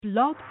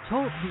Blog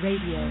Talk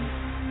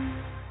Radio.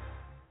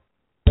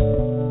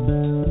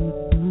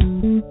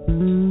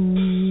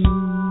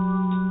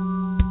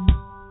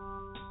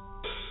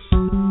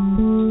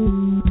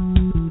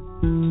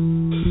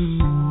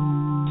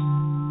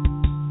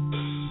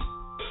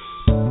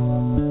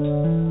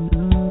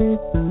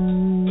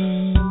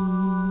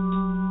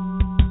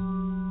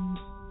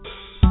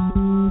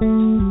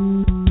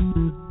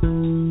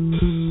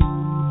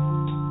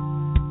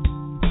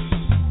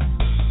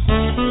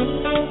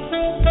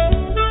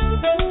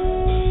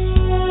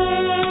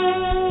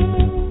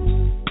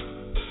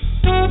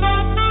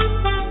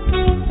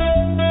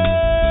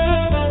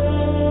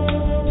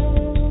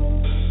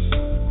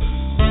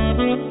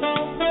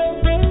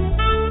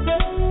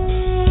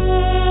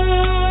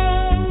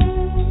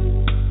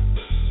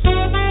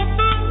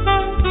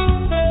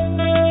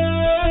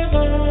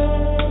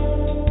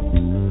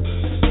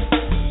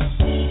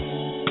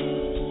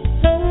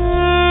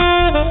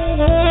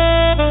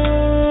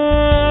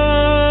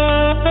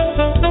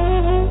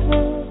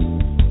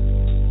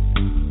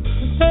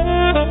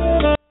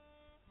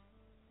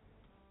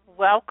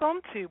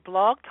 Welcome to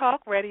Blog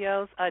Talk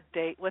Radio's A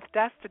Date with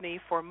Destiny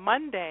for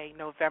Monday,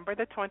 November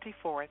the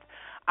 24th.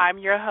 I'm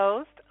your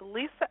host,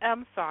 Lisa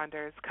M.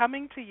 Saunders,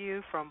 coming to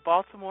you from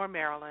Baltimore,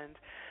 Maryland.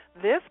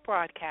 This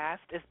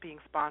broadcast is being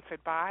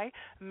sponsored by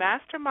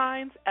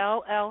Masterminds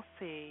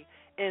LLC,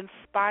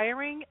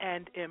 inspiring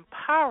and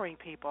empowering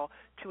people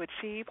to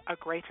achieve a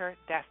greater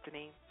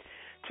destiny.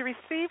 To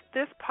receive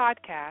this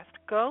podcast,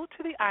 go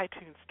to the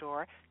iTunes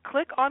Store,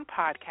 click on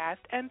Podcast,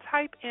 and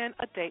type in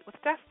A Date with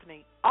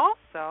Destiny.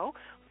 Also,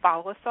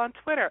 follow us on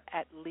Twitter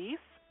at Lise,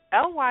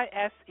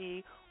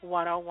 Lyse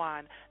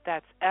 101.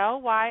 That's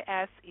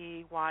Lyse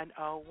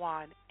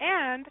 101.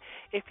 And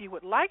if you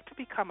would like to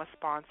become a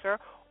sponsor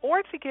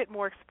or to get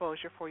more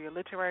exposure for your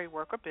literary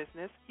work or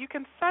business, you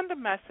can send a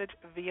message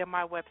via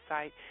my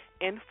website,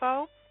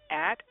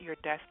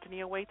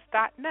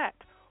 info@yourdestinyawaits.net,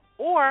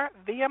 or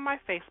via my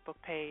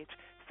Facebook page,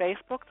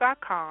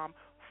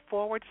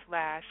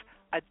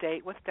 facebook.com/A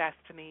Date with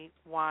Destiny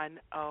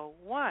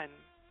 101.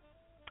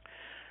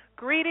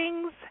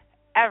 Greetings,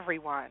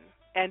 everyone,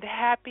 and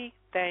happy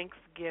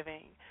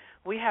Thanksgiving.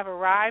 We have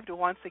arrived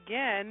once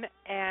again,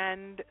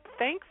 and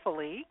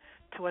thankfully,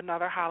 to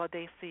another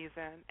holiday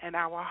season, and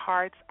our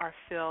hearts are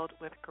filled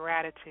with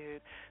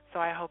gratitude.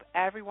 So I hope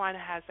everyone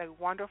has a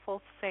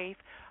wonderful, safe,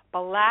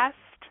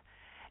 blessed,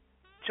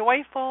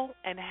 joyful,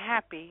 and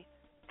happy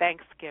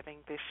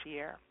Thanksgiving this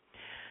year.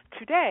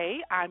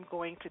 Today, I'm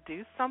going to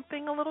do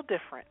something a little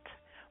different.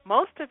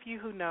 Most of you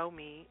who know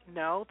me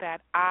know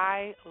that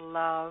I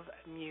love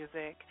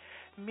music.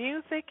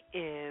 Music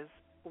is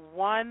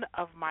one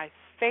of my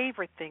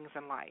favorite things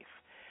in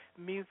life.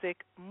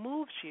 Music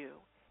moves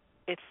you.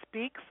 It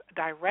speaks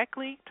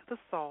directly to the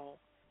soul.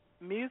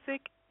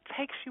 Music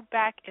takes you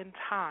back in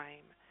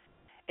time.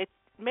 It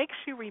makes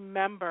you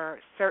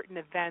remember certain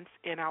events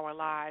in our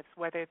lives,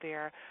 whether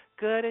they're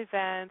good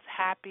events,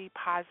 happy,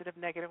 positive,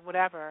 negative,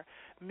 whatever.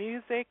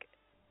 Music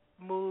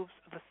moves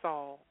the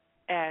soul,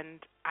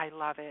 and I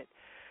love it.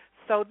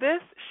 So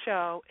this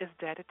show is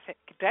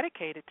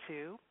dedicated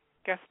to,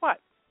 guess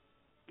what?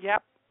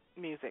 Yep,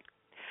 music.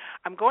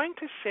 I'm going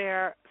to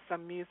share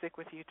some music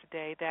with you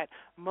today that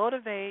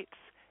motivates,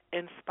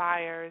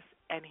 inspires,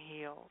 and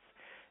heals.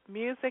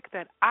 Music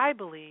that I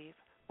believe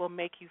will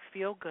make you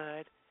feel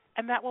good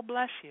and that will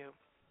bless you.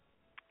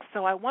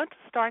 So I want to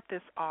start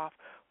this off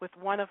with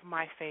one of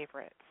my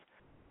favorites.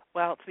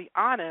 Well, to be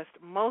honest,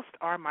 most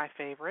are my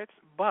favorites,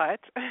 but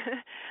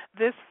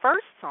this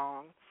first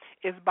song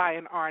is by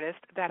an artist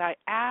that I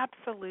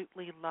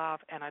absolutely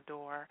love and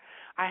adore.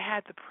 I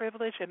had the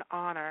privilege and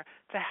honor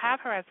to have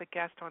her as a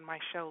guest on my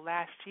show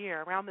last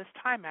year, around this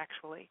time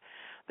actually.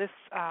 This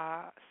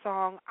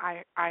song,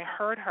 I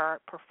heard her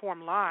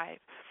perform live,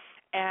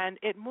 and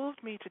it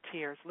moved me to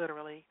tears,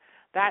 literally.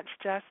 That's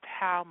just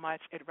how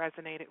much it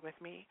resonated with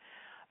me.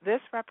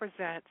 This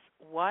represents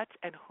what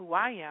and who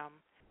I am,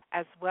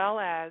 as well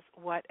as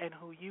what and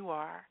who you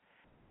are.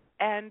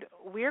 And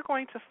we're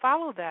going to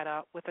follow that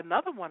up with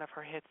another one of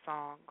her hit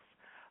songs,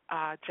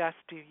 Just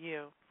Do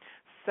You.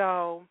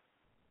 So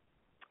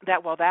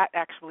that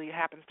actually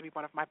happens to be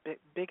one of my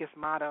biggest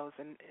mottos,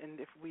 and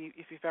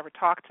if you've ever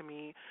talked to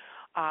me,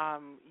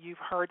 you've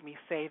heard me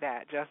say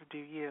that, Just Do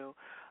You.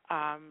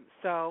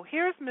 So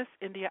here's Miss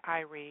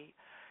India.Arie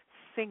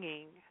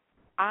singing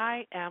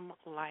I Am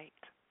Light,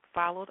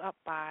 followed up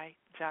by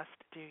Just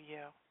Do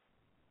You.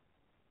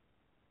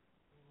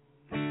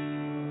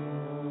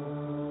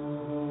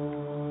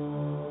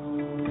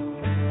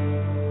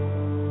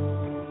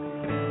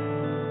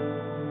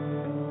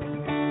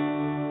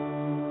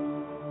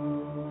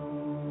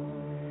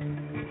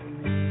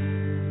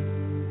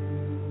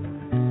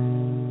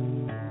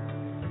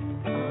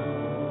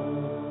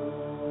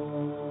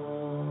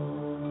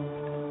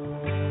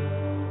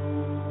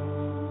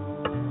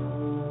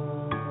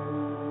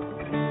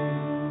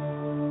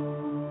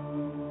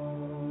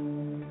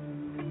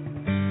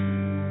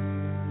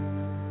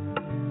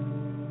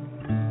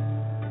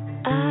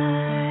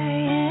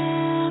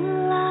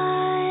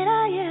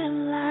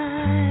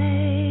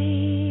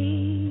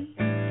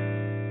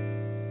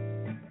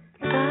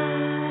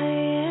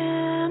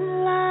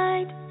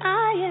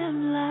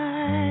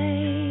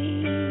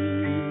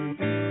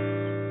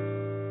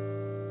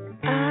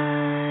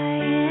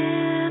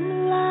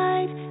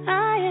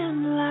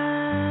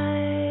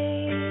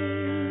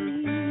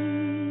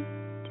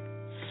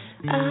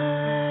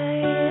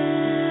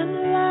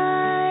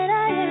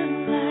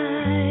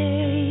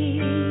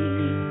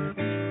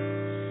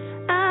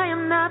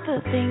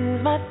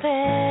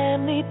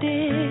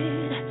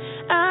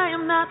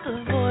 not the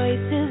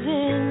voices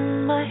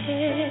in my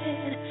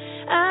head.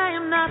 I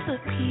am not the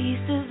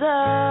pieces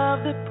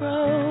of the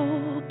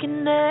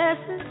brokenness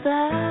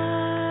inside.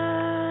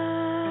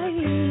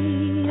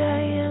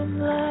 I am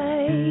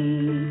light.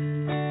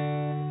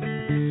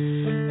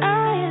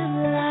 I am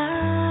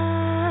light.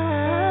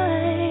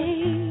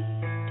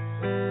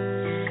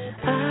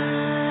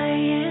 I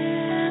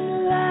am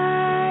light. I am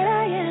light.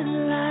 I am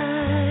light.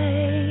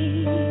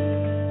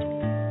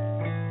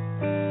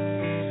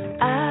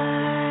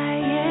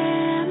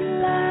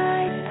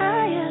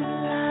 I am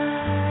light.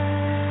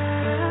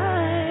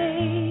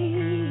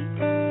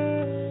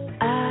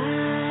 I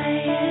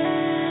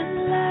am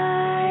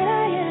light.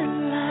 I am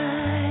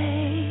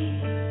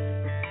light.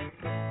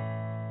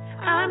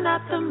 I'm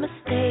not the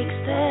mistakes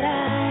that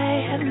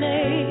I have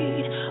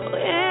made or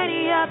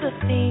any of the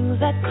things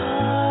that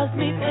cause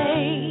me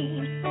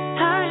pain.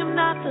 I am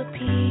not the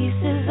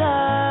pieces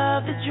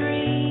of the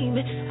dream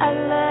I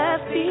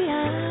left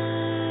behind.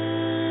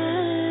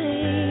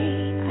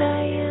 I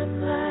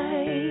am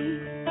light.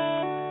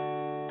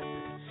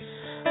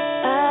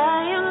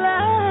 I am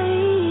light.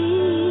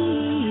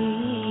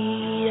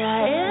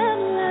 I am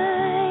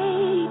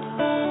light.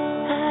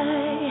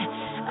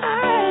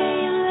 I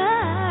am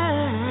light.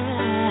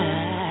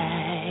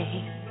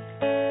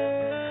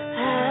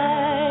 I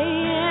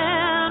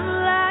am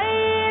light. I am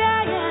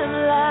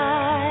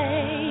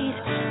light.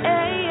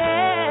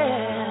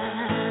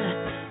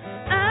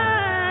 I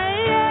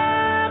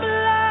am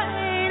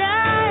light. I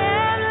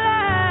am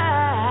light.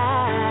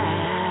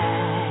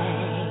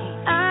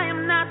 I am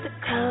not the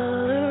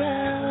color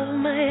of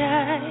my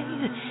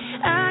eyes.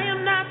 I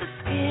am not the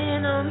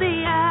skin on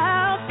the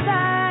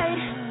outside.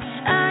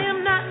 I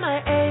am not my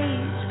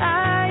age.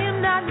 I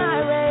am not my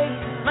race.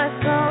 My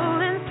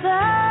soul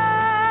inside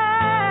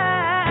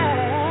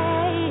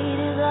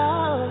is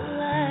all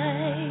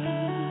light.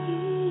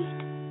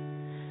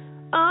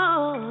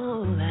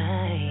 All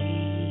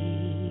light.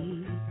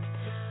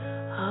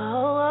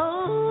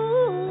 All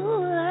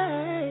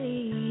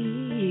light.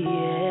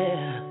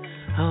 Yeah.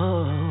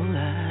 All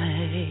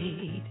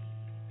light.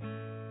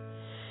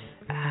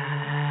 I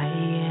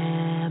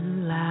am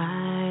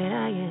light.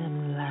 I am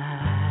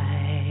light.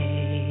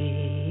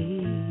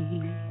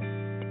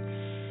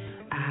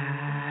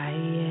 I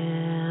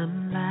am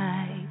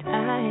light.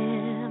 I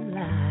am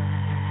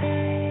light.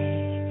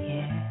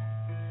 Yeah.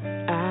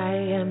 I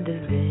am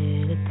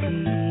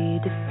divinity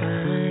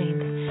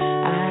defined. I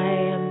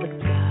am the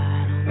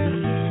God on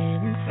the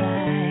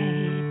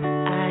inside.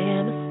 I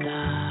am a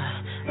star,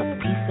 a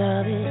piece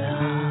of it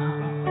all.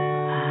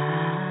 I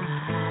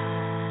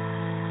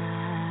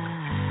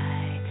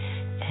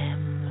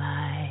am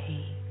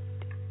light.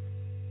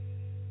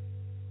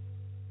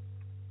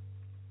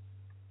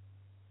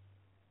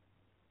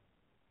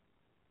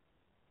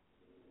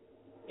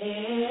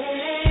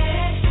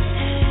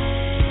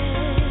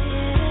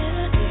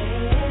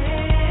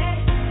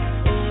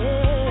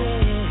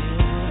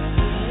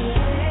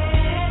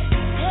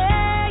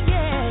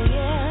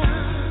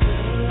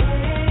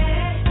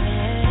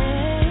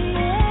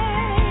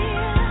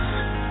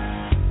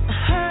 I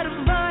heard a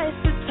voice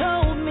that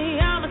told me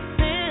I'm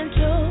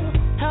essential.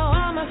 How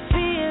all my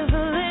fears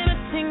are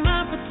limiting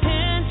my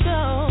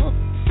potential.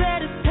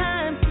 Said it's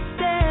time to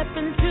step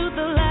into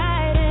the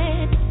light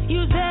and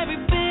use every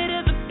bit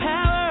of the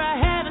power I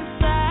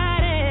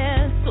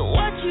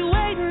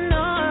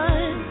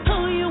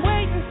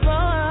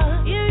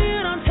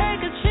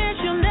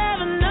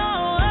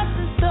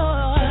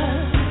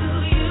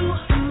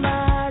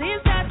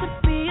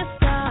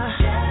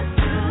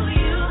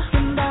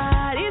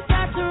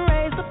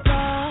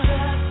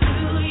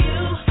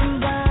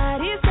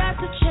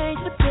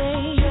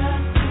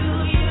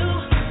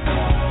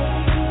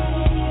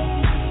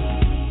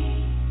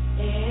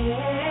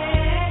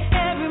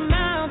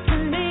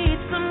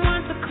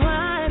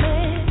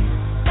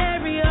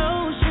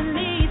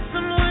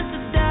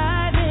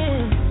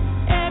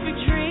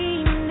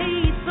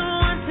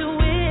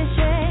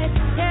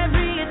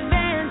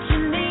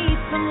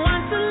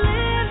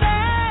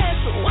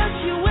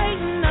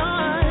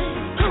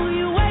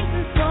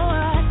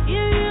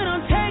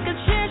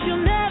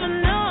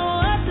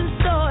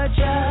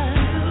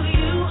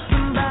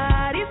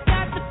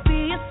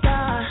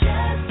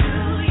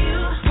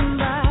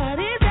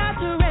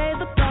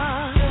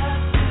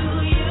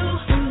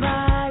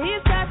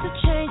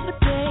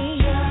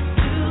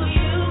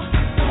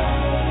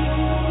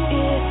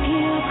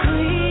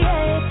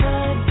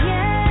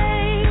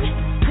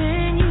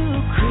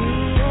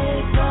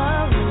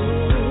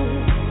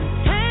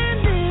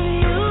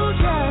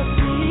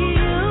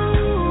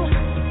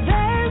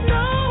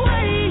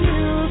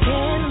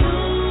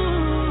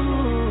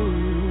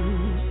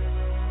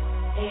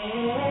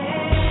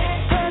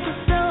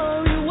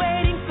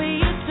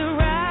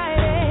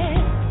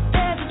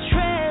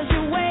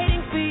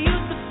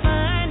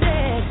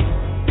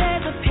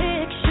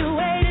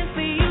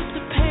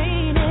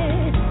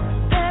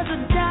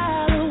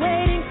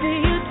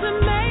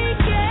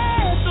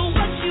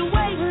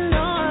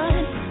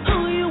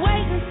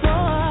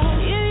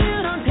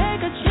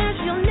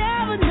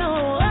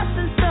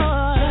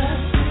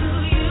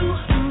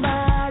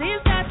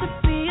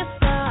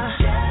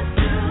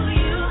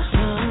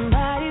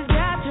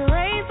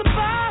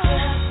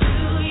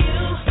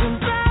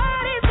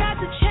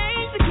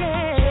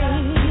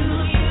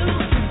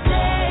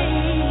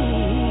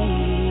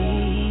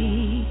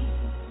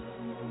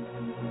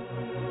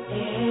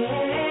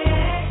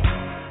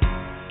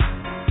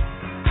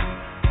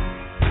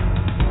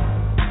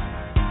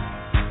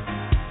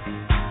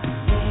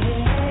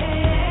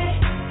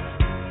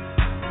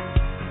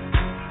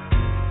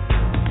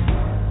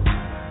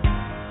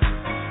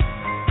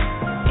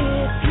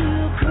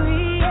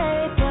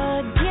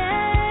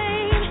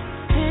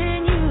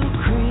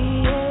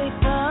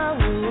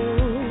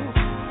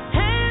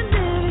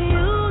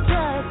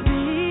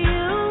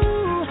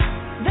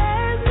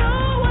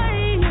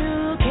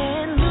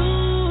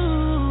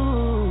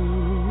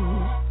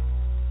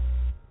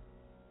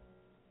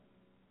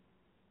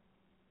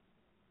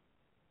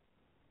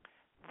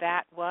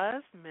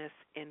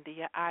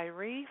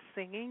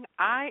singing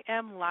I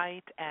Am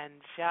Light and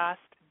Just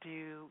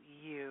Do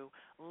You.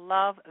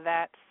 Love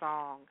that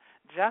song.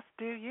 Just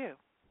do you.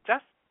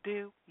 Just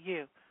do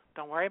you.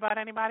 Don't worry about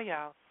anybody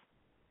else.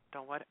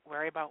 Don't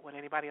worry about what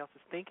anybody else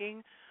is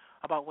thinking,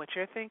 about what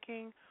you're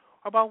thinking,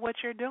 or about what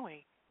you're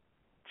doing.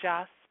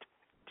 Just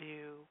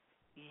do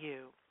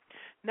you.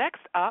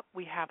 Next up,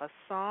 we have a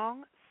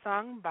song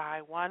sung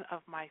by one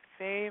of my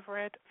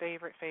favorite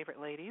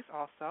ladies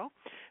also,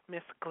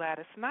 Miss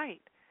Gladys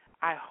Knight.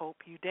 I Hope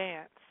You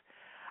Dance.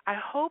 I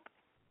hope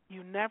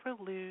you never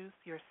lose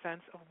your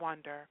sense of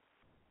wonder.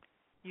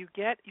 You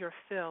get your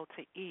fill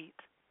to eat,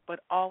 but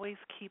always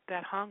keep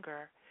that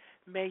hunger.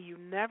 May you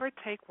never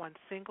take one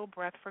single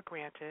breath for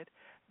granted.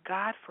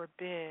 God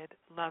forbid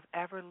love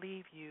ever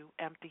leave you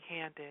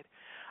empty-handed.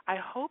 I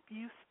hope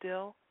you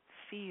still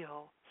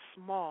feel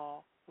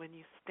small when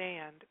you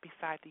stand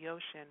beside the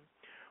ocean.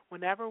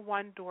 Whenever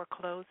one door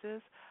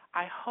closes,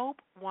 I hope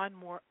one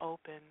more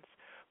opens.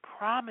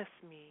 Promise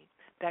me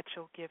that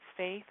you'll give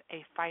faith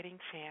a fighting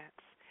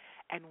chance.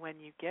 And when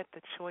you get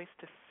the choice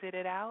to sit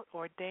it out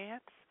or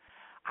dance,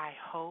 I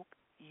hope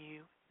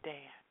you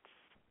dance.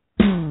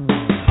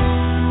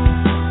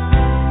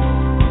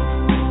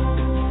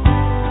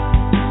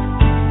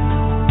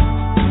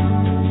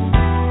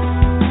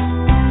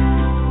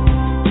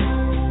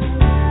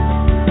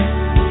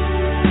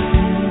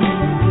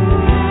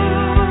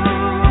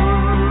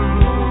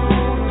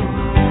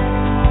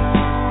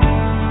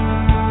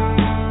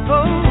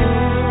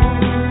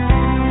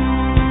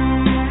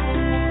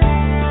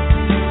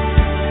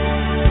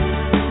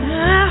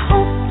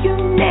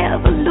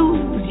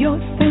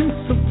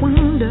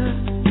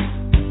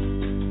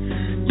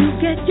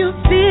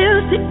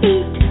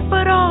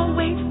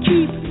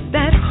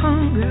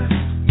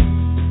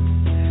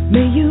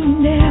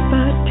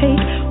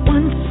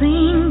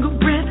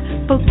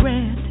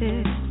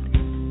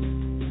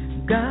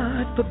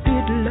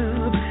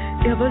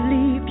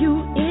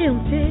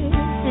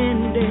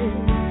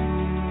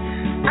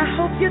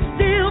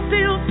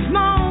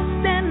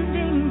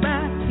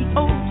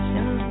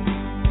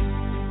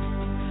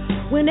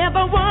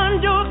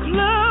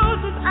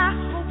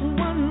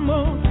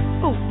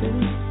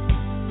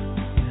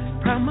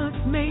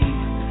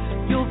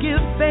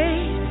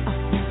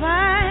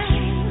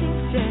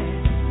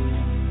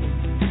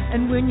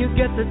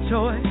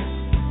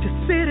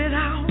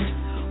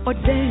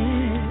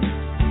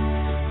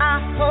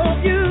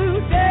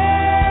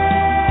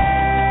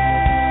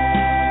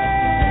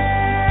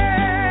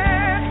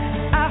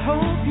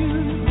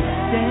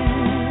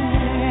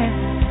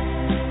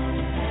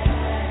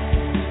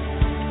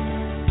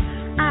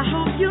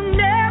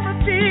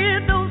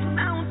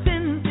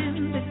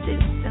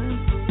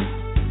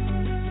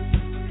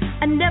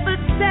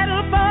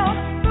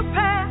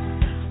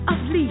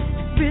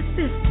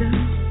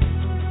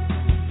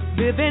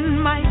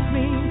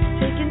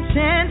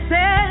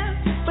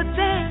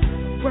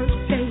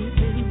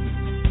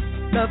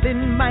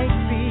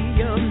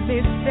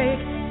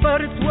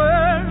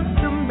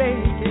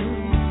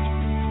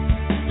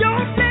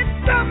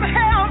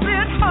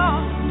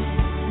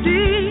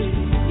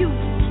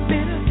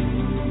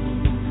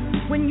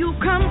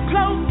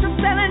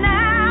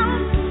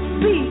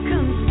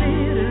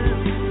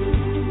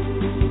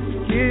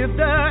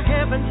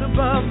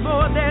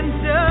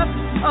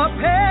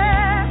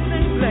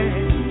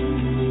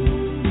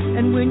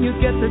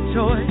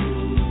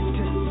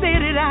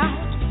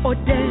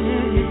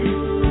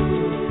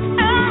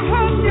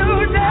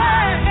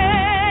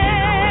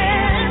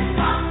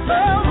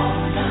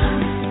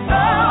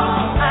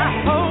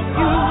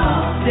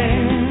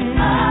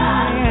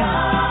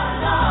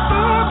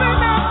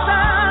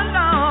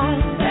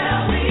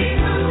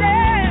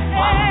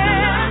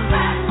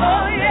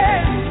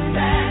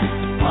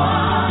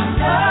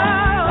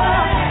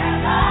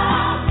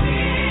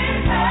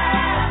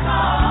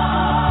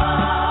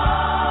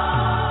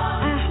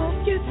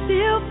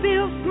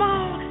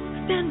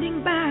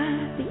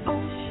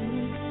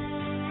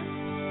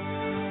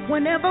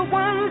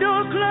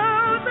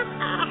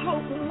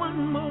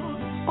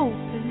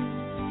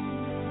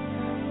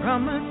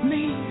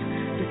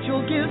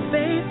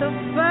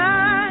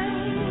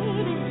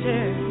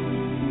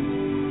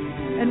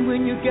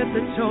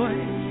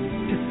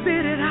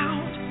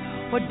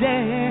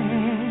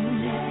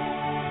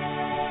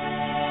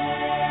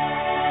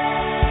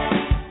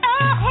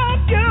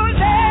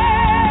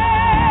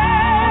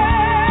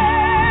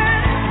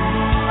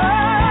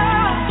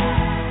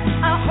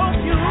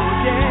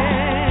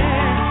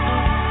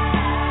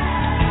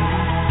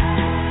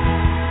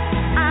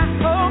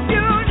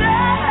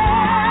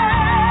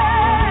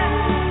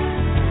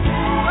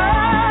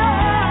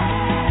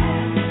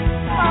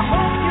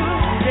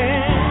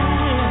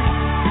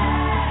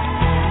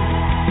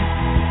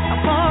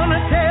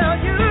 Tell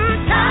you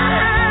time.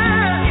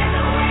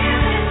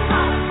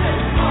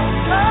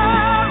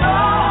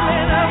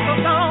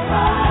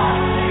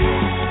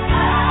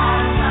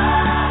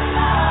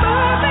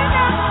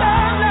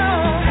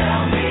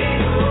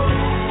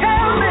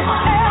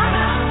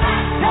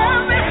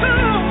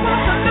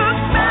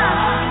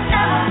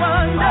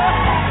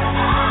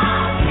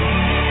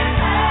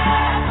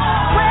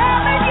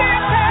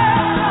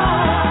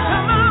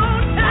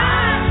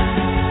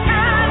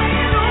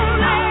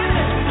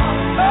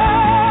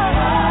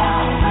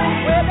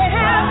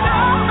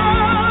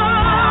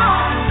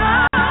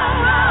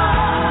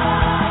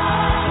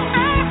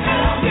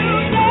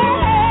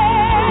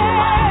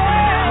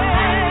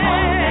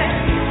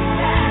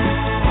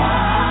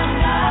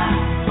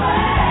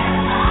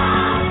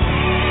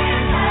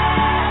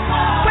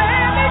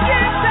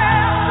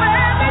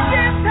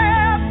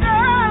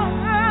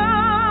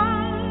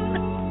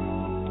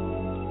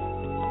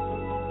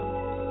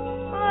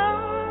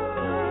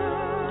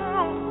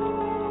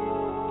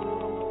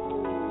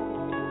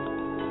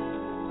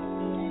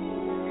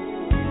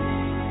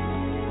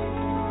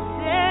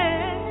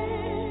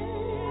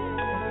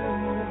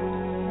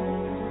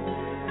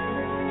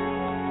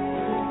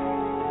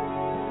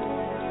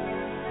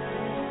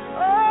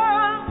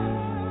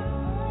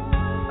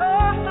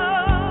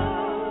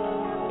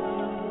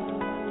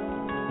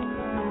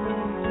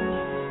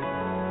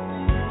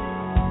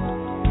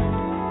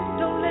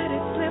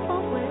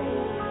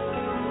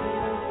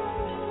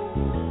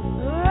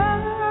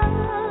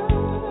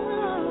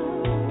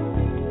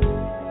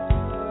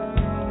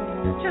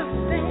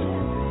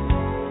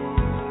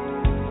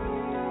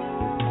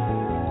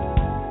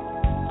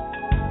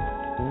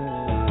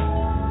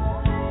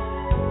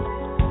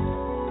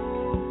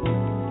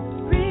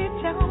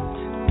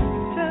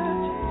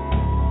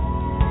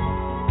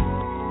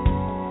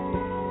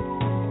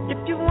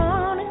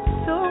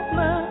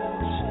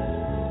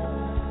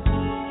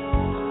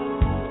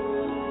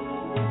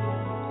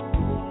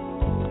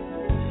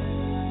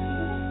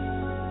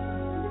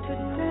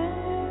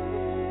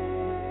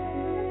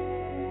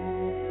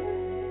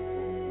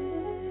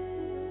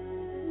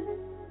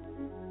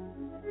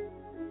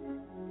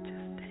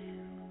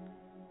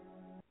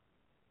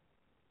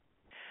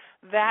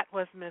 That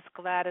was Miss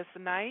Gladys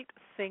Knight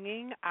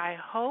singing I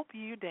Hope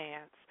You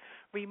Dance,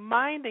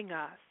 reminding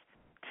us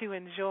to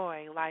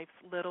enjoy life's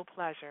little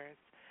pleasures.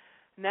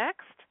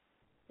 Next,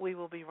 we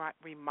will be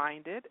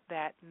reminded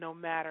that no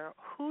matter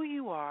who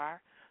you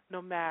are,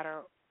 no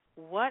matter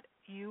what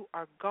you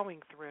are going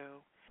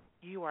through,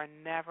 you are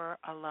never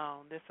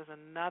alone. This is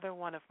another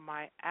one of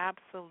my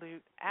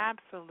absolute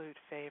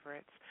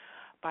favorites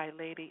by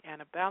Lady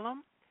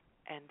Antebellum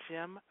and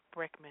Jim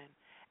Brickman.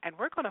 And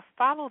we're going to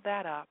follow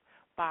that up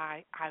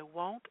by I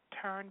Won't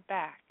Turn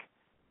Back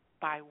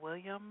by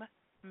William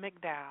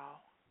McDowell.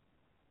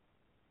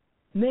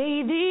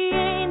 May the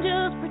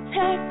angels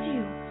protect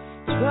you,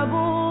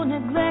 trouble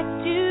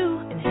neglect you,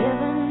 and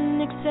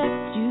heaven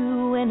accept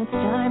you when it's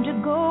time to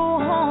go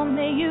home.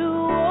 May you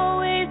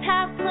always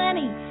have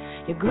plenty,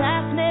 your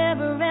glass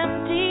never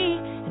empty,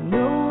 and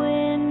know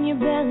in your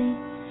belly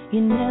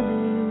you're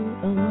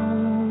never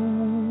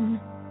alone.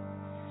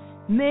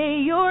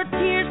 May your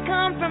tears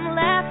come from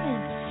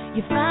laughing,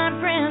 you find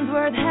friends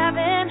worth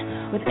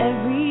having, with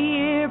every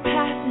year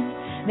passing,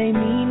 they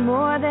mean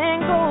more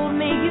than gold.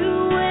 May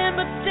you win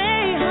but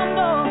stay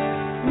humble,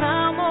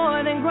 smile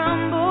more than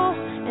grumble,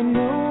 and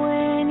know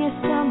when you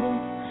stumble,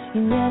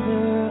 you're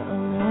never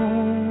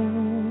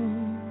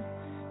alone.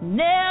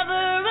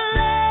 Never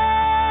alone,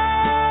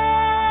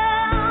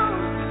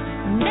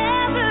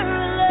 never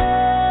alone.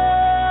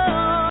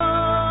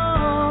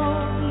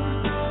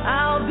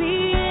 I'll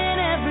be in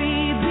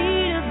every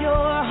beat of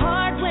your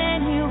heart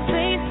when you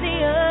face the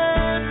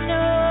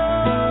unknown.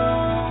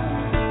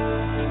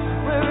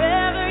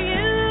 Wherever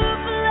you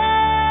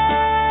play,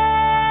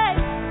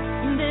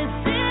 this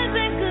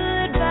isn't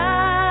goodbye.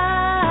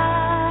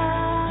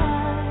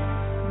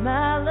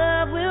 My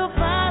love will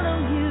follow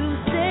you,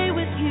 stay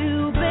with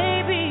you,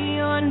 baby,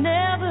 you're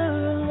never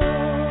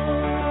alone.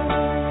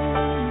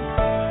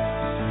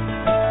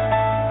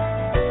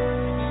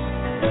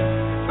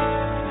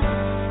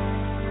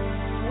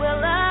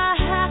 Well, I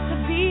have to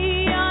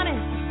be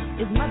honest,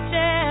 as much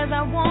as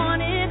I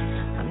want it,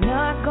 I'm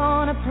not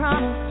gonna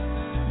promise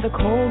the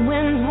cold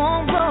winds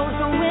won't blow.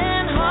 So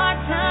when hard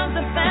times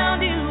have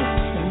found you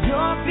and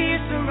your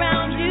fears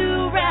surround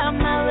you, wrap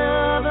my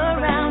love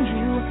around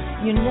you,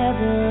 you're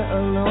never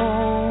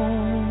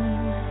alone.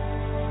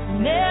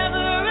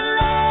 Never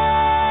alone,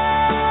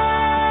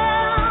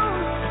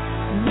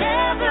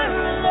 never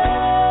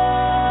alone.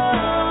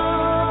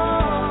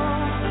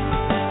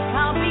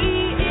 I'll be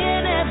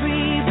in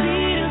every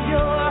beat of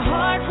your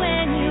heart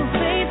when you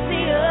face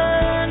the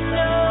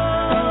unknown.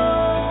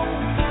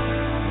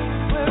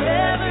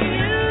 Wherever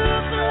you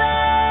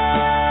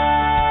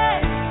play,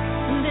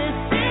 this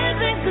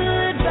isn't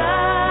goodbye.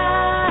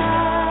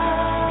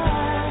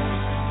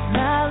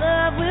 My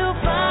love will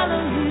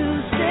follow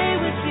you, stay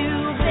with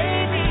you,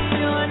 baby,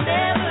 you're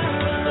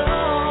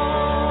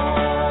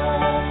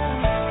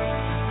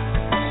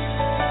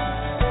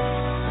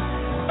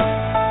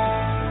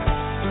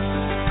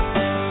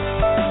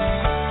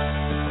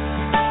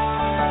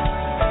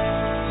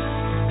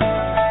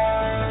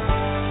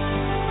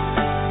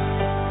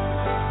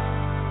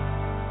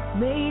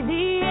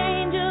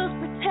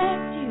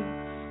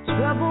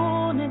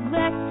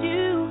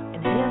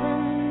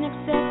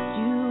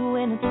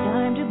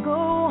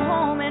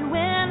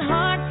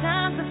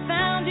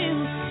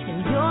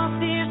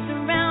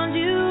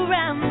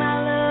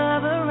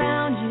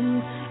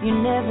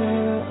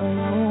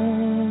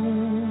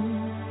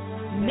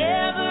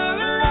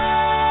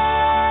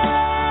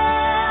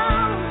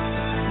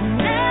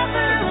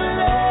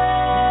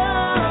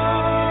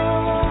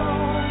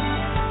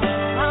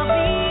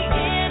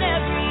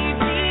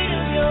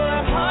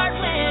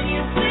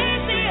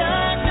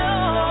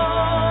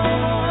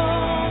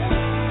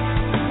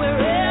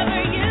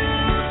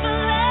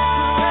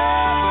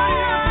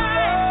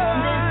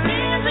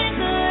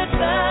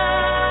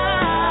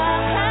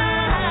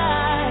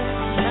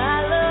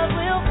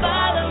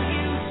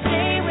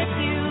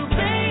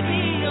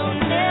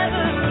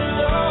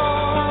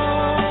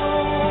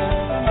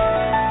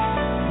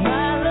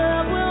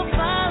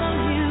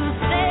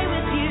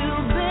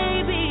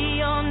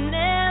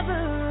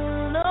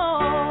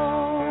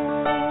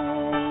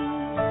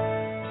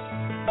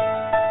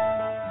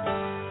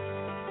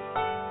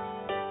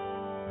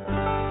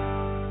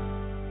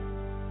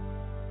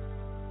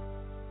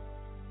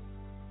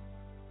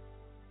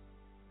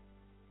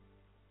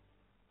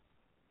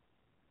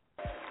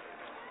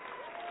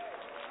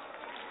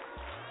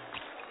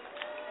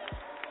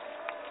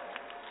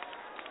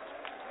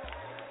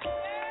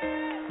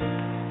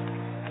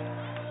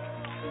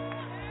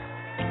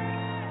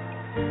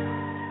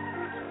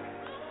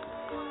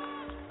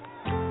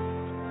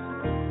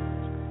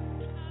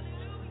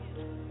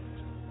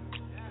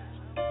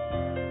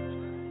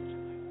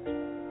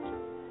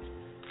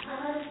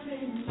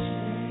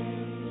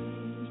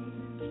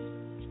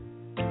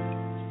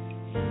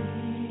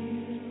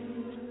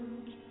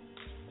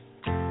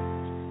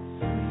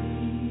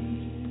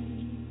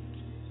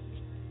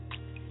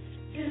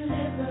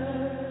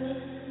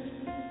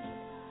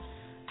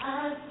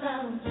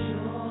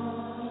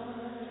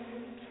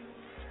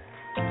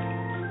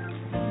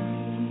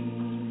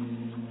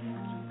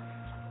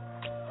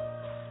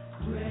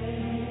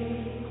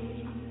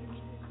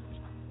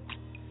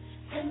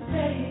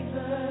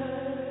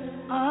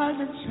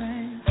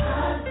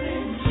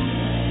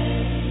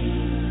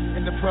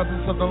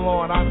presence of the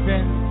Lord, I've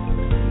been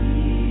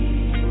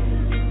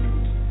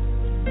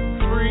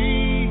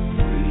free,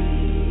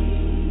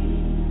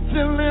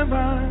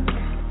 delivered.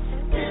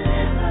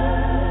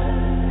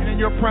 And in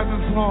your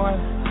presence, Lord, I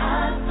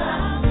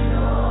found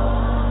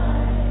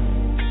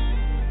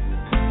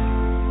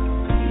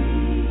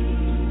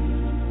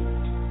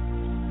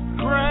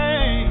joy,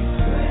 grace,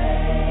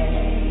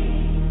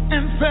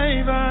 and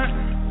favor.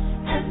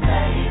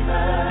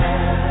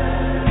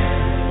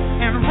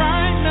 And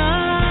right now,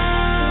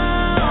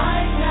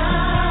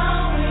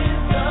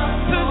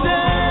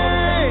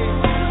 today,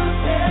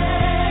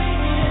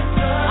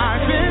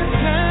 I've been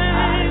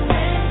changed.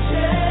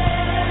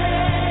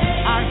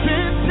 I've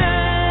been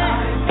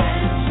changed.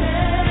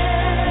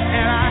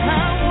 And I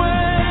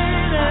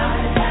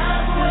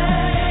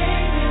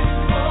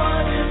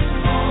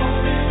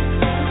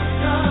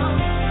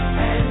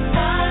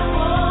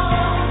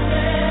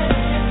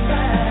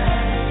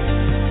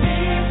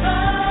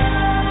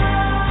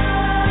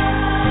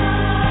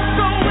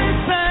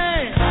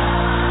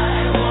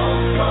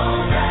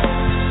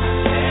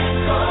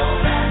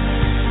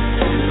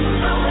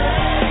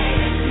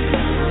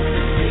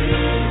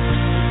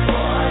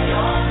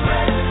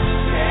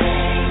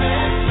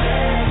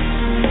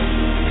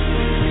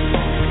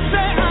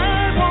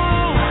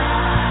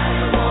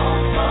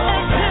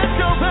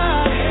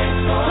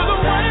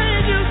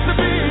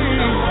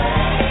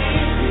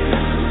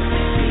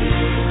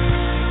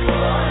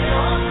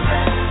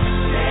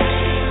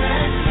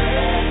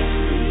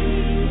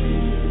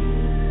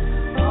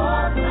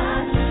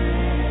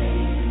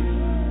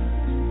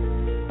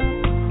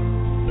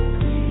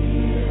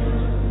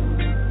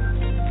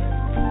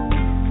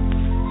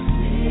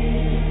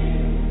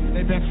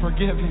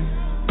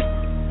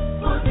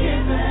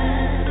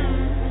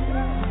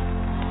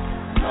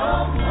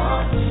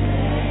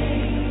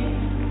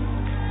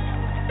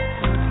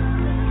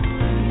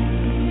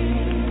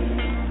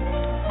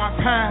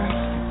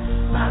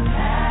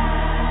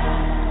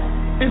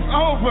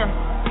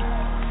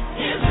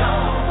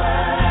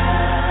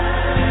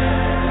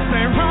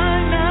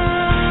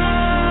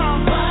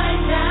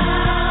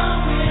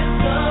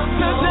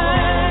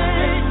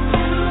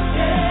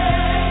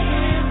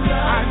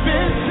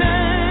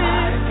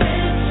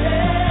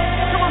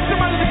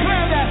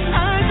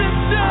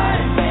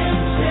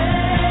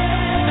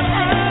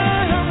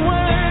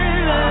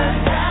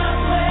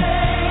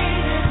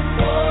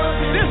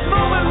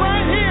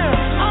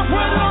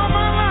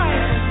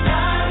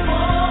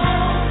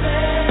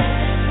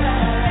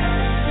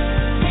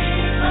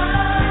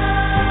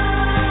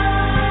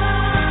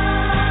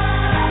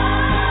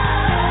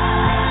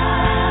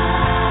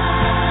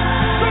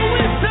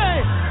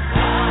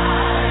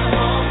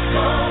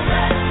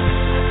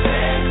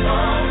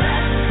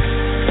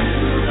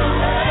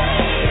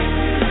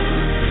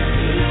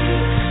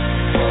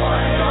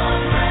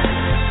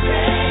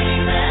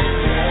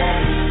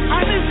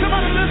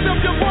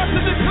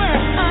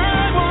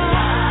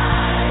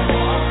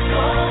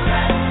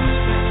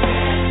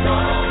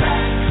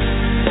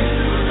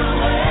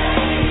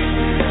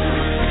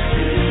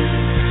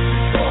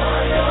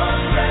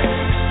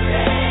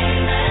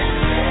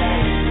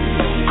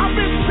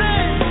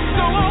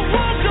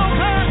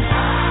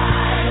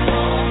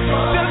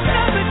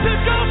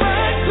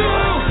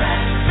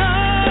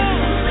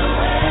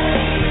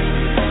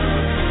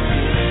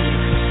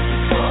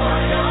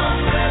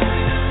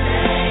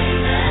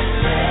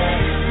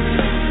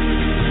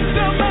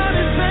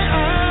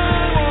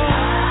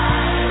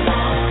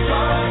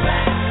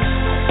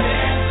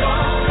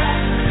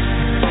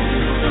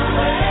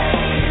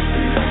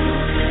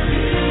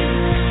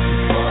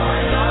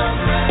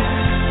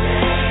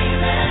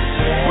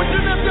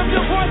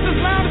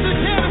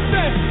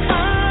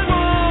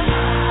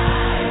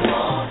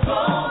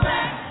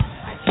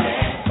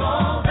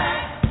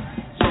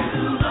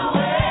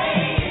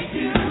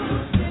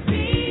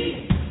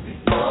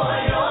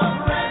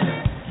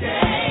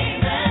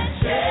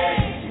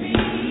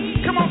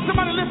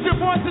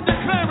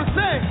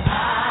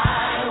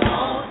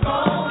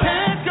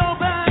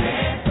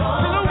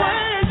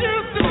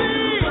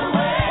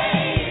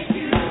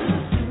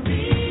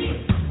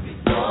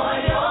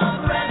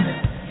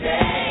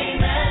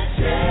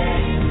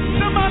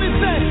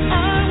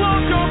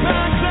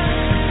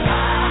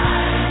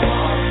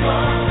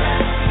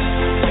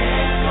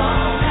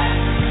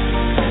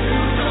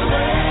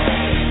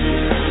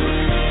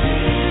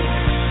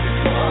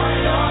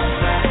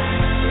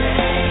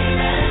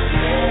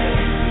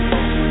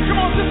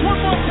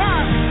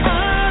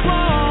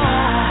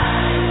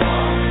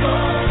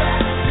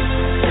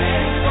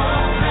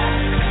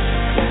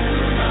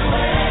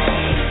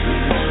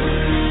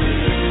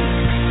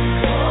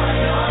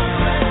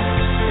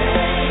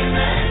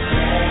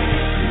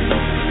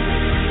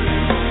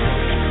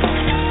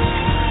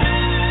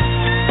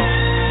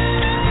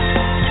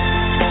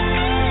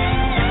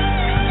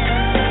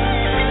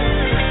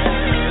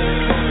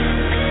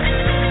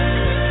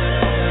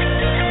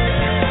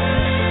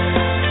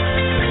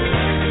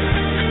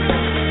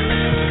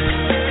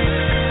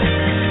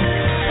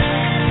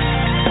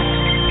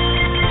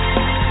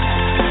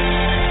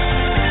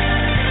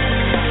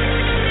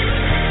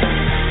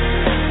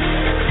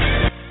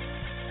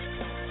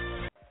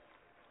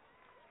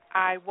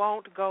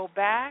won't go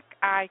back.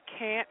 I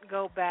can't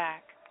go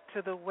back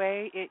to the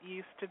way it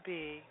used to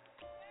be.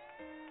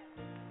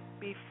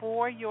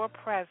 Before your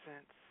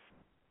presence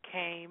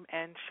came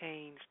and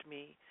changed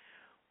me.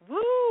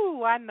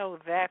 Woo, I know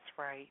that's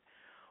right.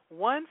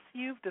 Once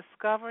you've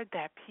discovered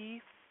that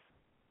peace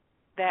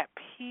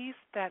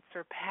that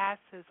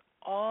surpasses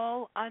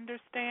all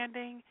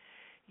understanding,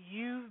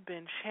 you've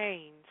been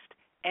changed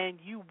and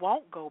you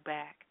won't go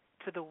back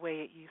to the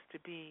way it used to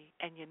be.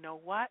 And you know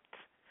what?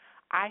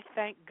 I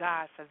thank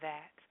God for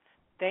that.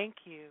 Thank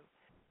you.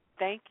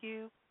 Thank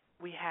you.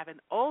 We have an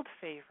old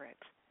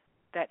favorite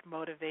that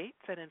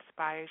motivates and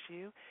inspires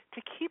you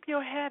to keep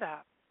your head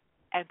up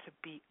and to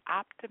be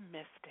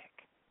optimistic.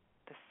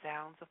 The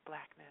Sounds of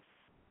Blackness.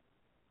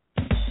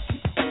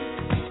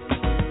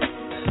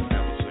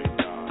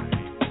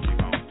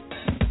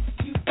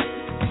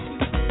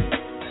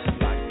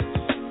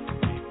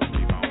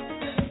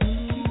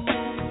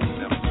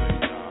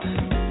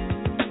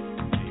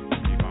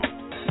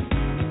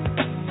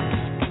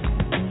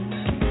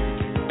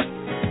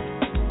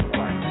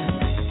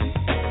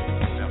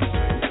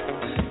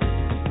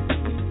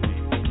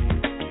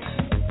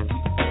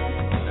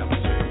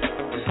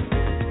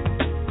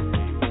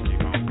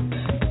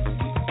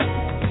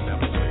 Never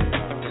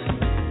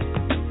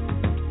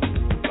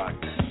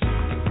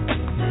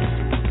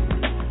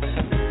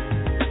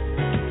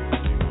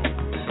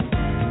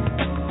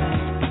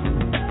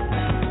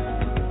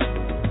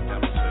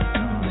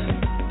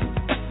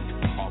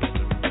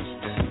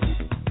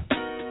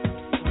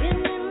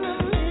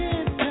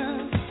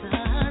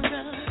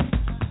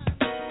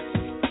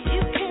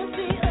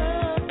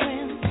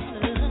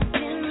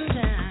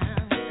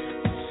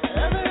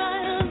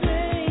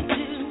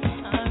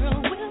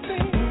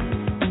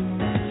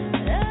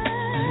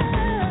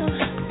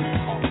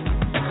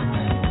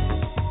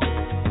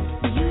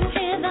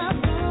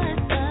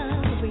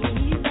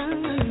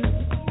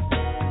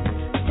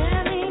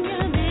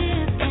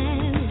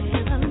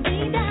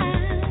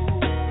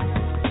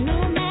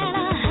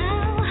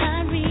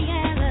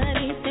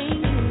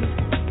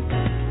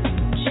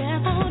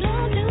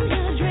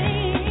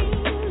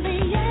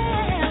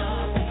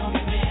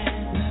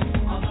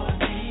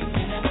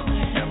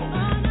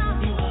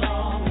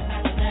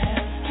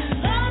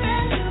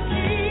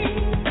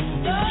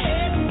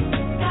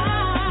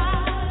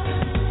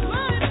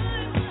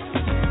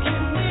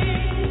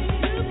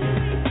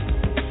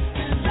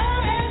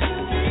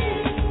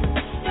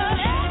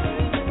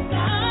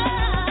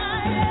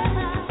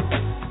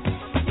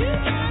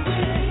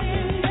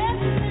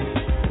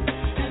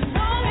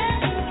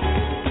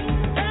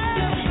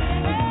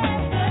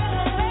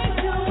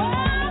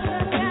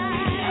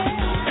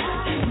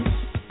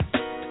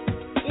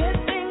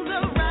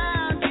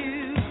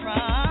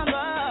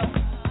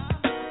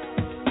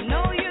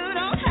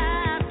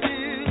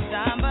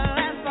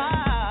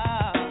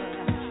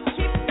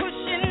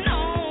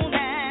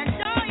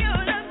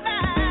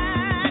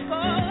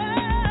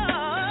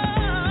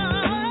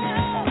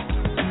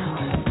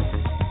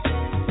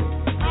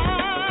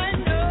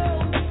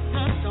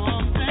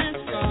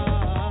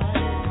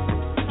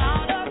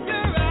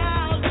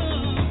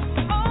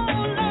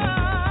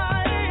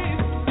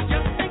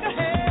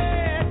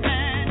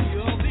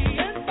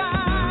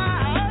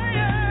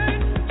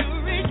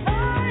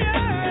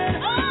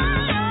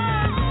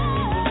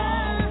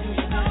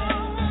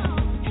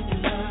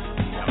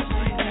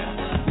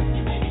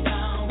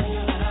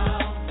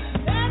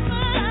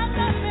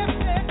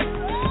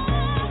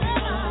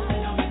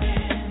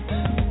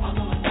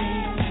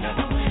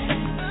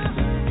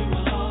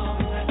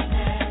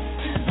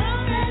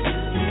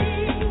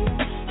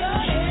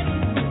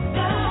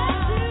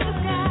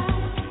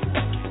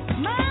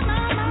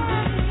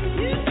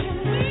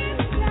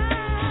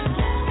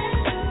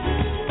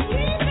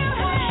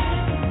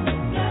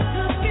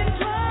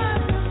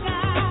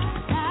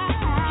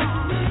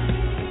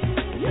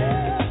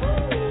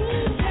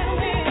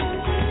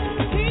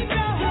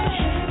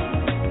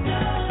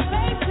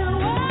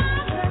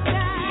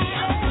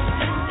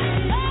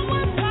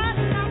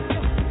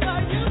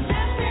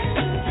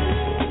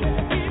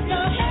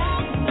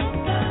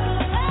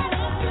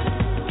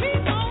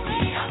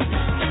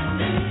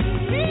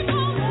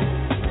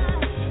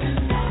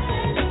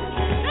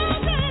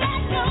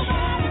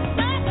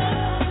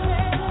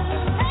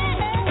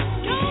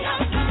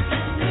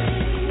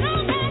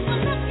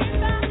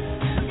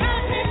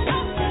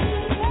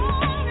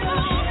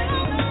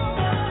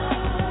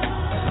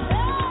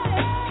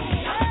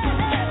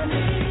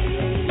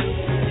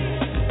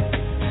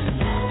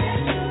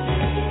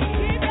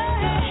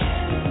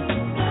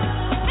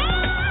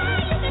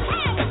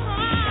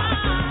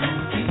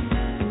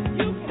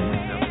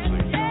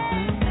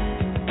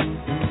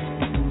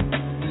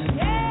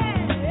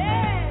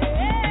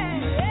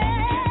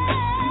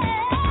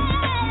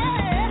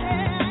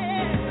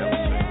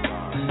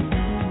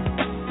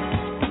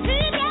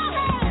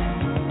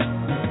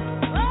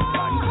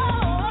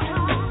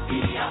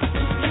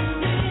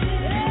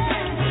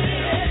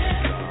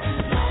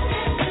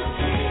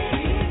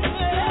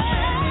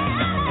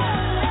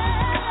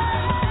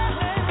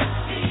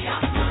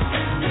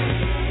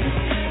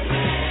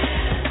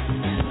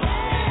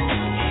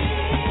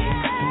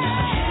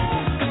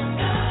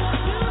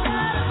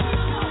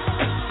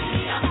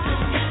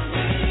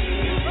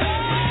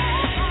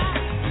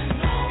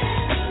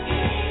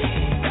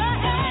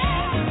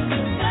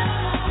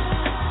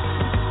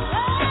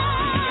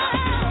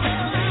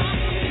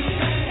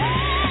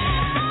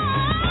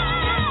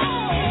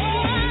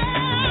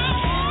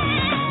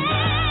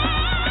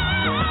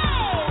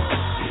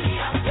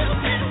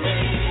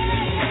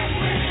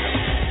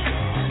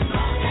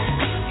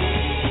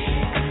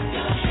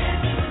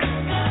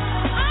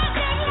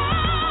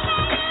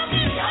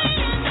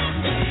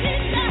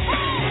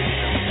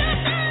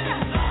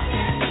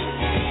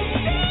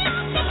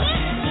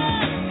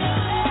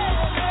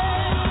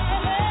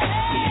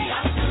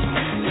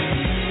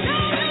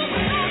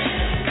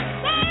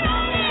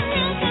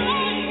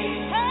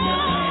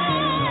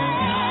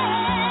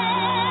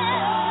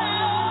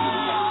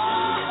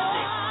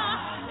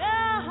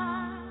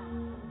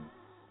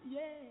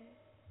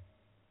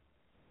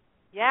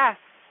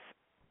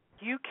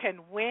can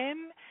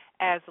win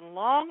as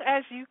long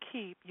as you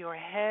keep your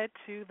head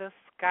to the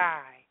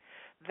sky.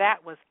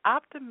 That was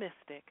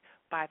Optimistic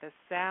by the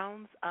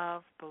Sounds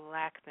of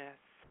Blackness.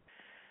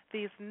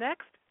 These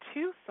next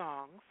two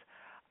songs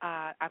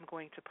I'm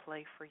going to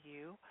play for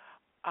you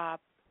are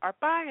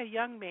by a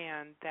young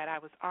man that I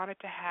was honored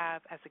to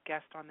have as a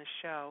guest on the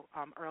show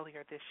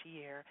earlier this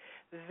year.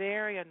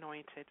 Very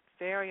anointed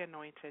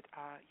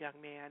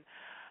young man,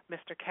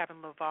 Mr. Kevin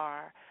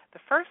LeVar. The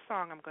first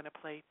song I'm going to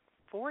play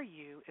for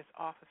you is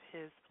off of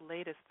his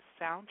latest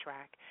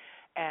soundtrack,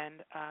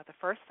 and the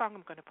first song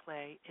I'm going to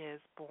play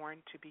is Born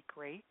to Be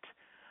Great.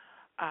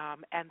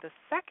 And the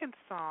second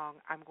song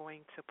I'm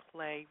going to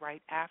play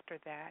right after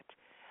that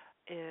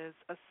is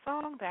a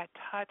song that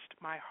touched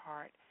my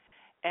heart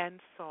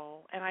and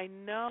soul, and I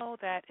know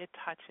that it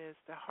touches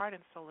the heart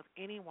and soul of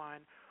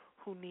anyone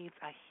who needs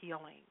a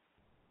healing,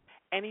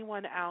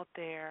 anyone out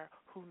there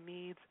who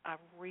needs a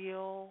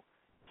real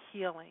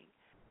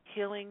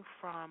healing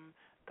from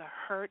the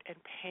hurt and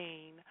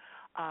pain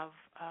of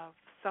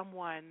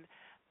someone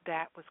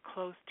that was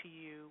close to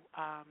you,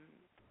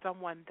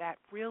 someone that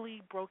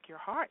really broke your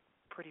heart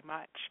pretty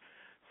much.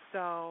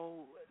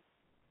 So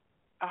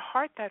a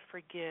heart that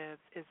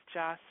forgives is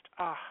just,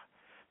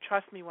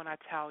 trust me when I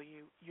tell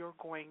you, you're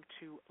going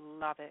to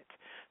love it.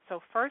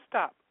 So first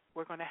up,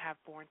 we're going to have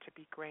Born to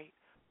Be Great,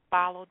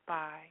 followed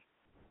by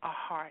A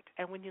Heart.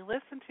 And when you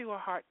listen to A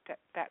Heart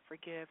that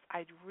Forgives,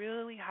 I'd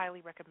really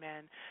highly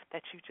recommend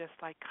that you just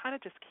kind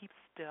of just keep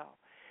still.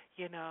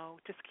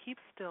 Just keep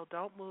still.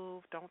 Don't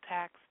move, don't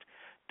text,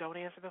 don't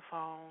answer the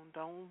phone,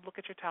 don't look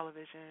at your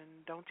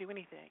television, don't do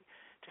anything.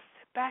 Just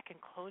sit back and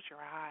close your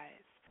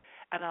eyes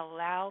and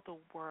allow the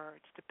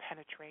words to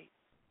penetrate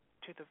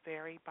to the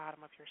very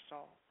bottom of your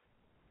soul.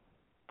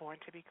 Born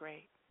to Be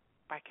Great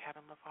by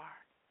Kevin LeVar.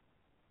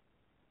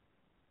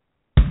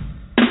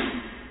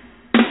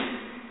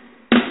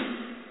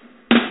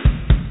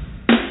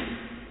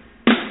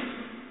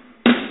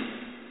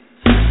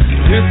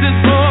 This is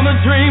for the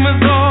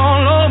dreamers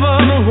all over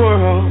the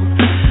world,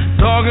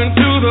 talking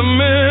to the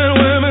men,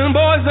 women,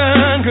 boys,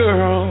 and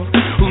girls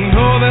who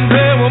know that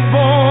they were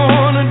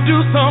born to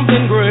do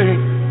something great,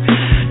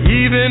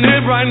 even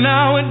if right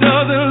now it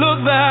doesn't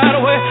look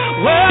that way.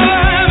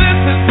 Well, this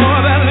is for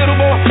that little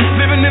boy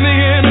living in the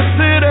inner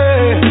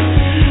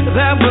city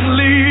that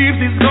believes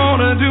he's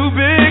gonna do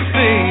big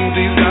things.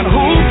 He's got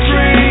hoop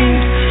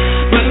dreams,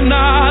 but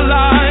not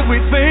like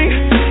we think.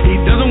 He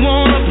doesn't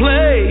wanna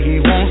play, he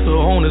wants to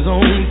own his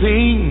own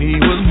team. He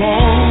was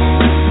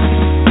born,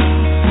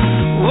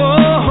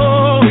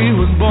 whoa, he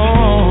was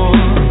born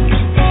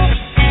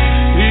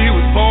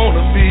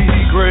to be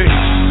great.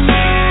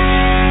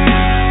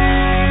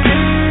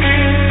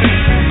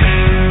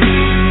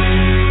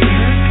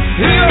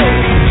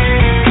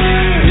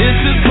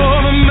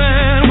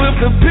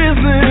 The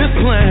business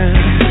plan,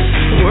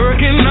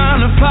 working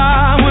 9 to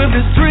 5 with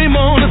his dream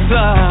on the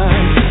side,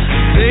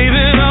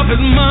 saving up his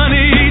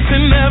money each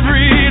and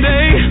every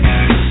day,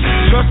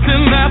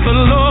 trusting that the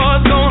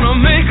Lord's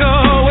gonna make a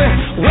way.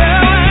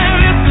 Well,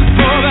 this is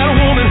for that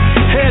woman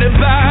headed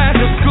back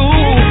to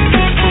school,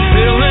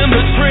 fulfilling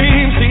the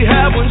dream she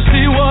had when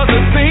she was a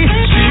teen.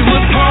 She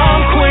was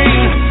prom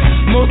queen,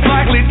 most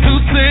likely to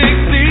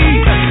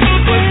succeed,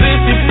 but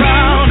then she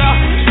found out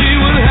she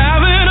was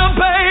having a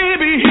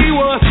baby. He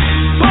was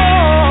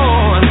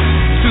born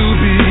to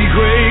be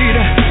great.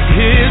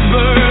 His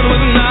birth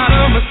was not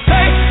a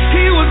mistake.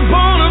 He was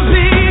born to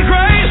be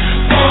great.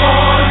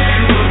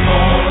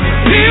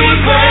 He was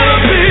born to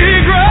be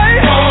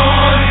great.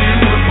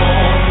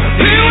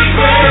 He was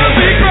born to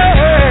be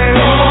great.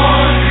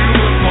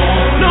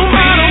 No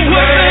matter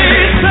what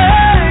they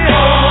say,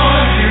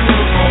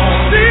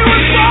 he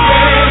was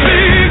born to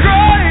be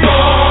great.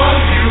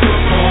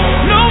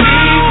 No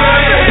matter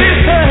what they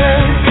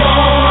say.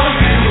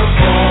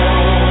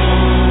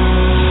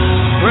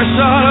 Fresh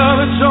out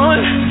of a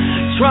joint,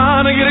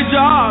 trying to get a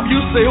job. You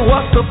say,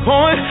 what's the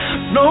point?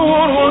 No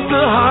one wants to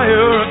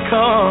hire a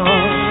car.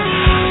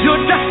 Your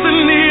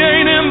destiny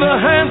ain't in the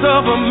hands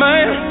of a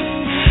man.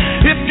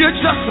 If you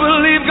just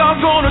believe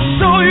God's gonna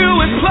show you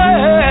his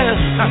plan.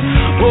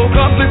 Woke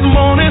up this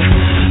morning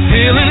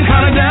feeling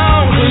kinda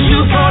down, 'cause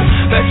you thought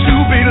that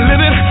you'd be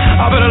living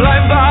a better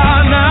life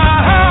by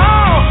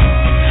now.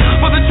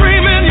 But the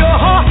dream in your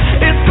heart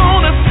is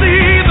gonna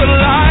see the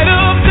light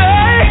of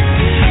day.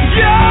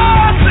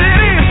 Yes, it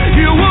is.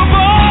 You were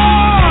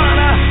born.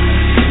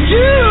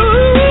 You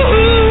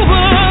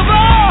were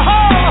born.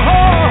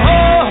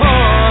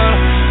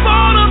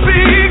 Born to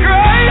be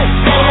great.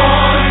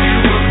 Born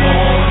to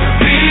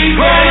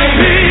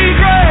be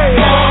great.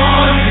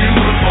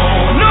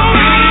 No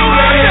matter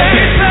what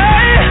they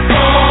say.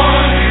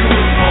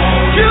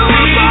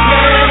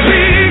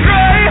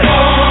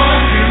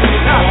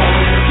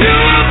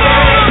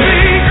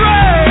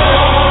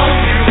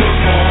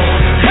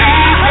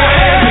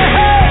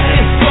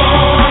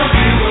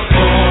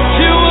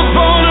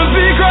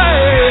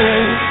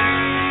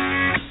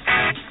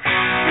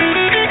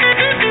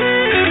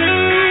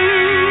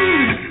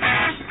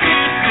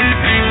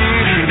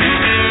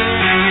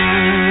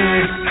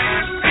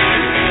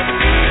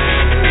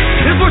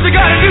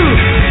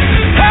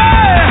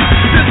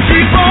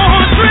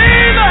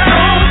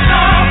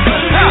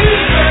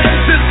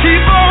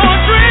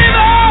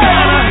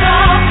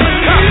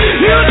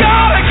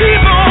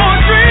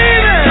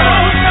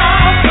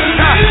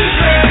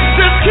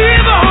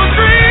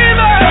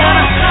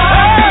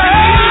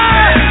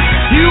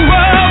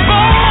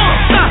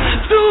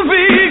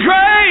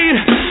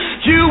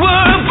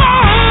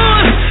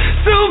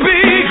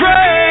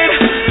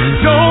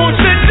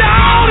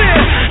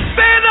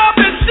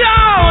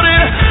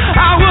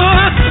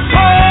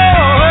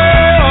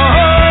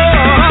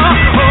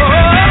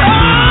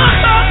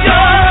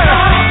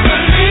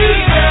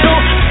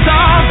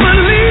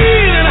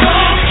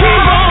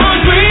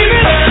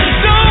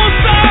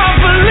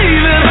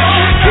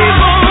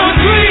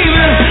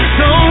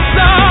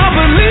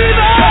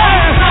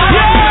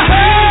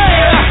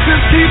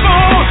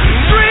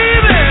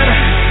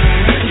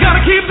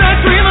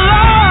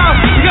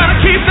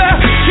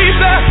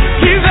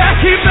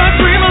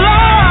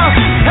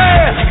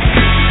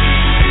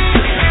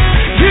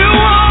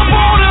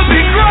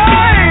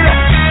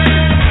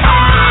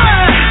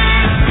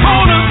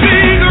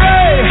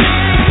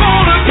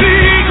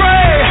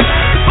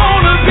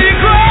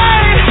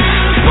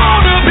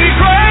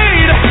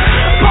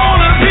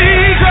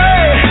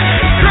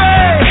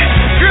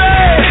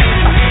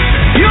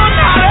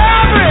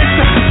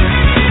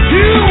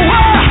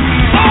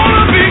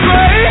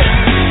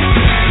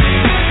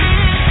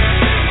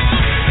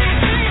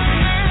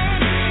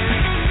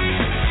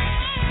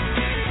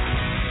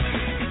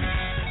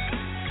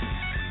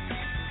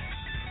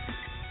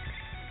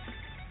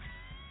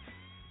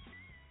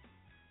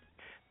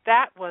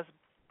 That was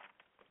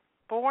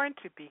Born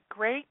to Be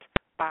Great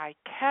by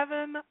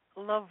Kevin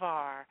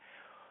LeVar.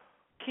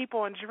 Keep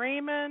on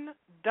dreaming.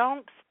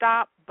 Don't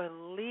stop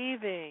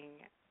believing.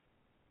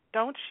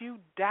 Don't you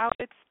doubt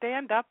it.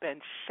 Stand up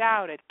and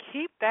shout it.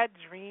 Keep that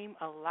dream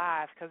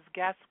alive, because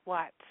guess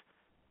what?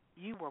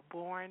 You were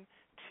born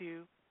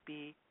to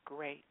be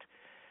great.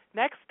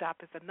 Next up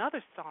is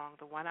another song,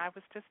 the one I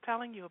was just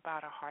telling you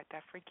about, A Heart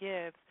That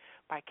Forgives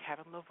by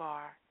Kevin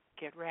LeVar.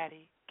 Get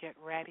ready, get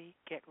ready,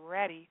 get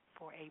ready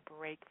for a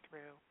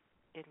breakthrough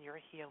in your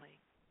healing.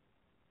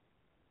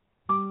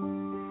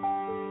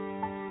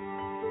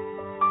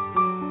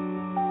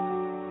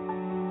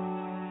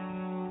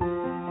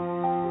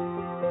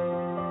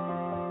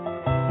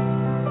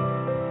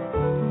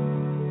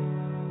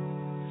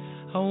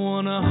 I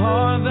want a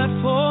heart that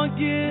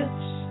forgives,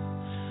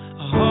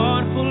 a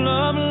heart full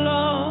of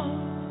love,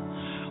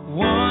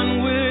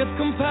 one with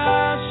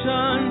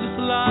compassion just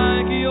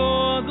like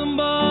yours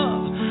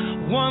above,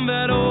 one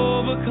that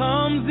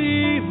overcomes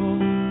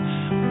evil,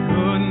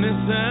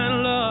 goodness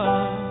and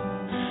love,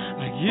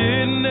 like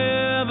it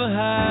never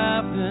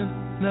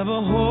happened,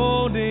 never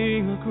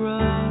holding a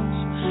grudge.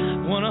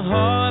 Want a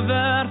heart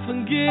that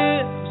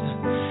forgives,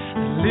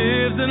 that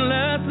lives and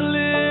lets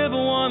live,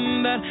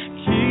 one that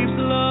keeps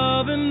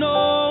loving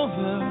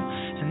over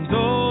and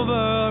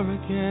over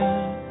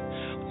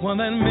again, one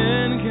that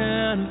men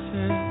can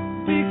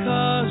offend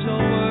because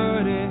your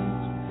word is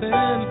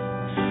within,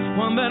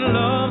 one that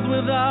loves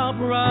without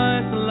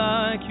price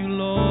like you,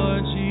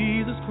 Lord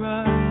Jesus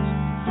Christ.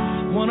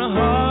 Want a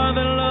heart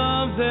that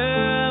loves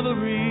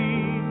everybody,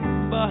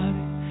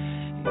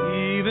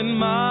 even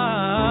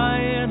my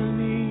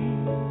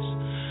enemies.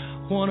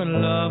 Want to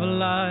love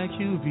like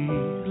you, be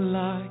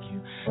like you,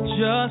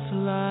 just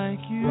like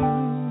you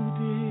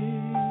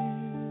did.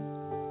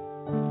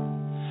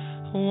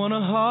 I want a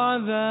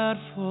heart that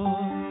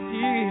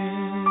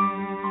forgives.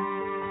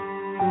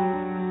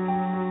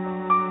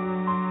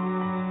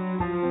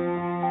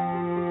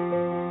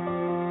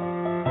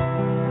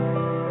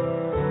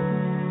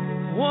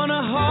 Want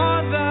a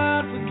heart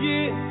that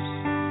forgives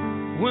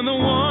when the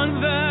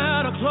ones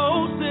that are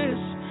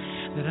closest,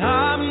 that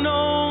I've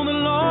known the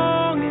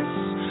longest,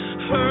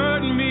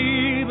 hurt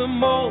me the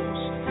most.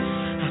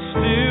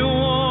 Still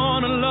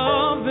wanna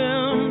love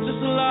them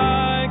just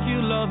like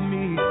you love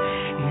me,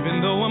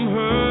 even though I'm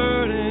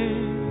hurting.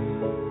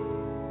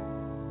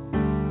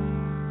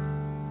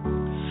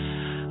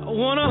 I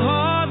want a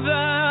heart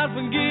that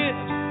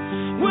forgives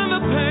when the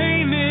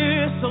pain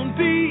is so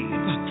deep,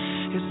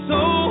 it's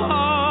so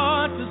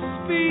hard to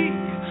speak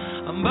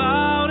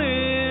about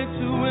it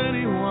to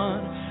anyone,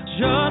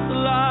 just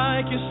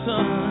like your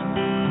son.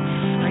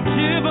 I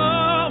give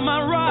up my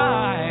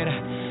right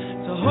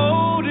to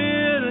hold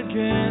it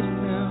against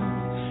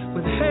them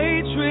with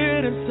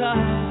hatred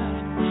inside.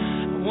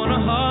 I want a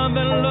heart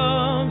that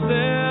loves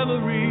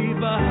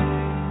everybody,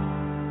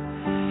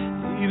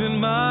 even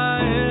my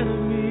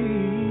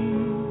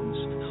enemies.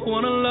 I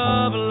want to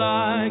love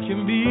like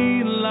you,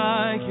 be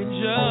like you,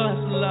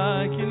 just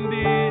like you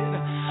did.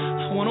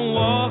 I want to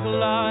walk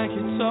like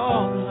you,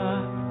 talk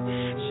like,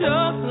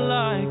 just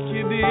like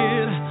you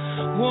did.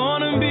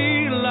 Want to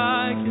be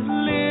like you,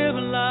 live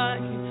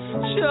like you,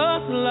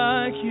 just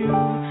like you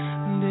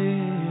did.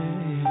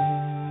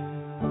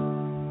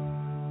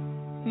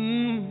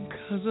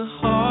 'Cause a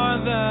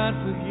heart that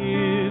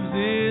forgives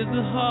is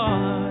a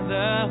heart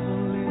that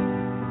will live,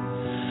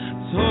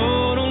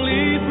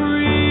 totally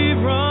free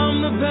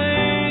from the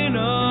pain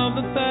of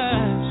the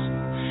past.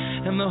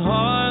 And the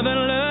heart that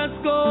lets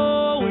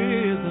go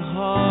is the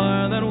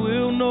heart that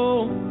will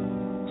know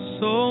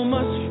so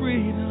much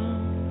freedom.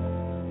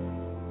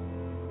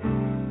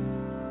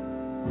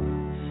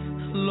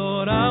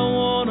 Lord, I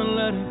want to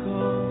let it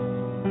go.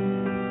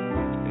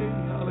 Hey,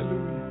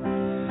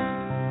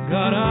 hallelujah.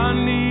 God, I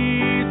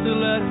need to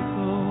let it go.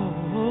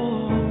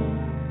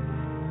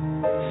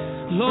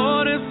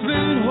 Lord, it's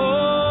been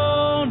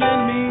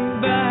holding me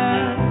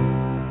back,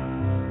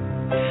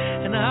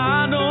 and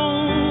I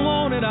don't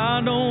want it, I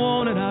don't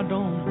want it, I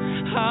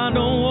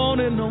don't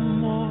want it no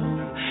more.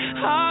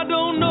 I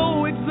don't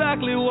know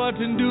exactly what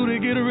to do to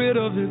get rid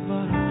of it,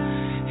 but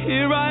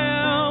here I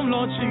am,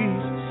 Lord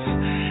Jesus.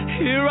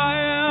 Here I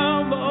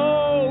am,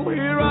 oh,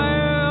 here I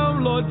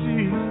am, Lord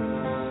Jesus.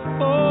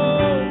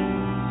 Oh,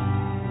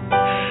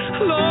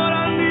 Lord,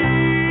 I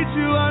need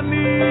you, I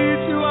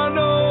need you. I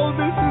know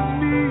this is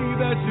me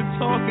that you're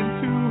talking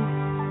to.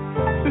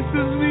 This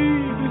is me,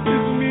 this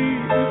is me,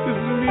 this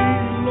is me,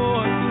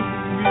 Lord, this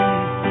is me.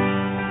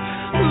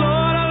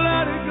 Lord, I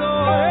let it go.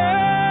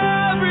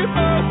 Every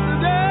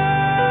person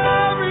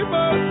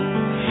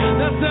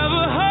that's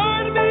ever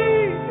hurt me,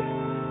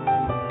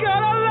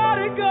 God, I let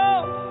it go.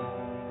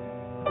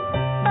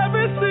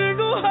 Every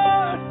single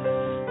hurt,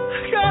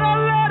 God, I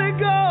let it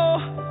go.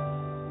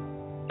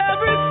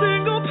 Every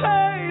single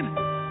pain,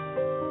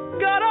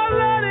 God, I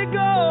let it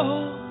go.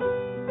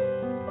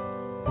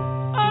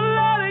 I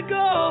let it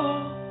go.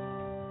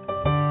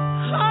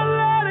 I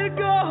let it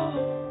go.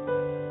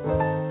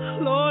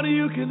 Lord,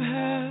 you can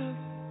have.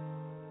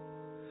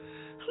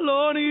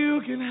 Lord,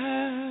 you can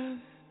have it.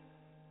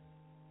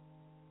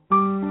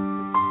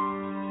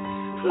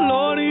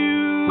 Lord,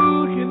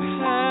 you can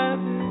have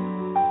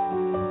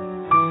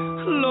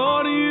it.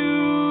 Lord,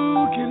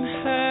 you can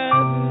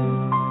have it.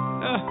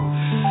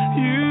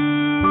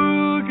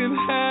 You can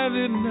have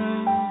it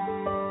now.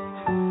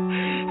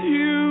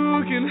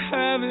 You can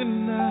have it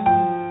now.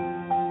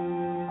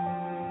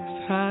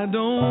 'Cause I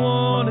don't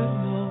want it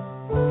no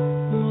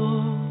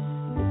more.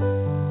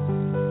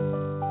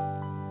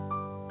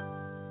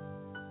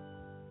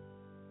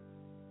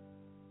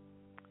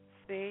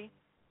 See,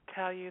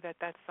 tell you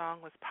that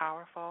song was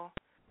powerful.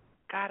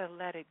 Gotta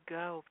let it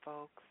go,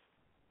 folks.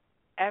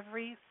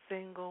 Every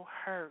single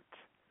hurt.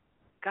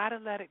 Gotta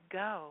let it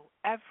go.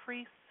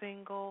 Every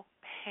single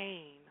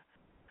pain.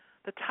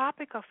 The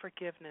topic of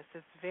forgiveness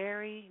is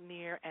very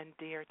near and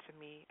dear to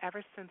me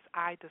ever since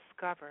I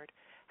discovered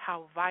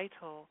how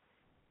vital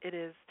it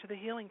is to the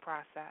healing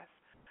process.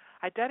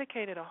 I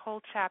dedicated a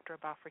whole chapter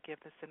about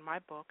forgiveness in my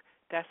book,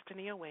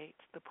 Destiny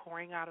Awaits, The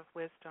Pouring Out of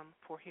Wisdom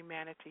for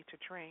Humanity to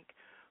Drink,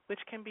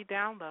 which can be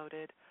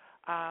downloaded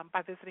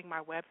by visiting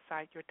my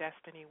website,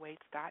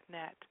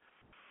 yourdestinywaits.net.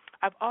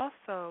 I've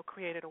also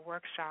created a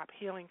workshop,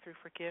 Healing Through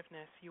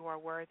Forgiveness, You Are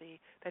Worthy,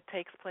 that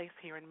takes place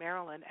here in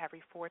Maryland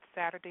every fourth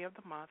Saturday of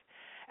the month.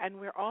 And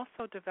we're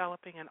also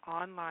developing an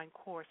online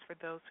course for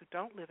those who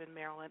don't live in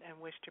Maryland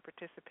and wish to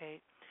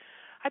participate.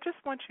 I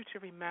just want you to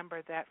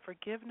remember that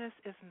forgiveness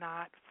is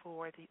not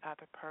for the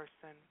other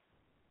person.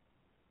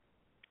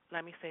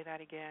 Let me say that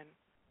again.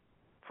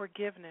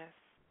 Forgiveness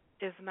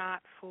is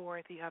not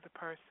for the other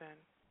person.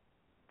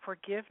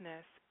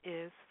 Forgiveness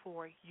is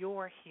for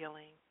your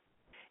healing.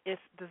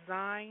 It's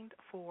designed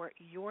for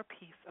your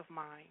peace of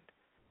mind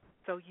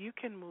so you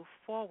can move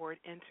forward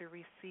into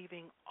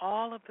receiving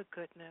all of the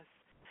goodness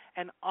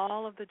and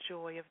all of the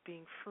joy of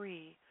being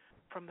free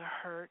from the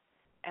hurt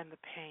and the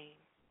pain.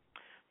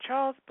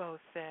 Charles Bose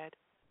said,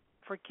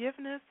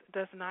 "Forgiveness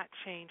does not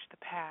change the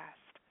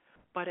past,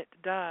 but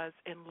it does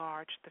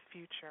enlarge the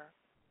future."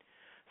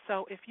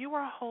 So if you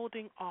are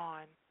holding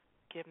on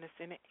forgiveness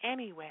in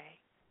any way,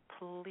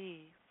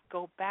 please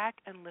go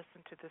back and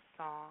listen to this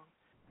song,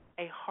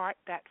 A Heart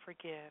That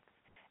Forgives,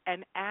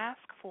 and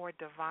ask for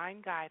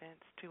divine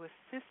guidance to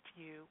assist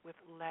you with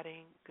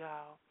letting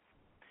go.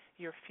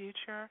 Your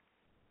future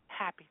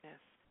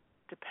happiness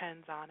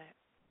depends on it.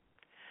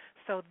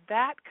 So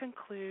that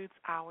concludes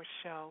our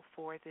show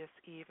for this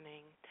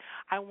evening.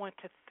 I want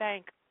to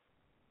thank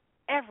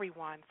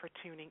everyone for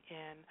tuning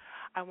in.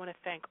 I want to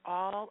thank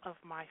all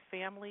of my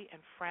family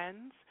and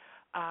friends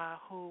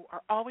who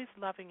are always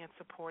loving and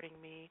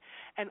supporting me,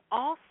 and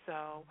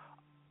also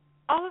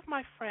all of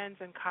my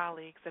friends and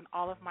colleagues and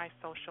all of my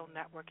social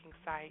networking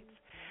sites.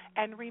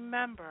 And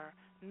remember,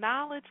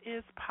 knowledge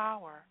is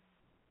power,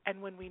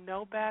 and when we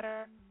know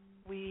better,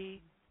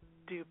 we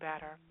do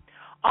better.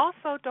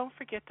 Also, don't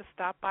forget to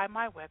stop by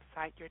my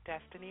website,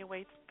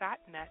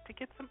 yourdestinyawaits.net, to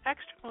get some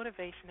extra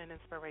motivation and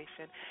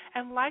inspiration.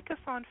 And like us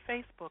on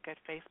Facebook at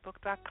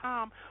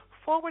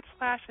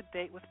facebook.com/A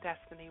Date with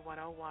Destiny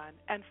 101.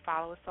 And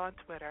follow us on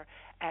Twitter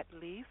at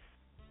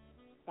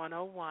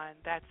Lyse101.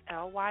 That's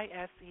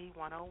LYSE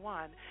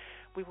 101.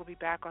 We will be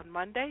back on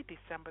Monday,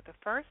 December the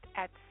 1st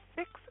at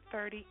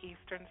 6:30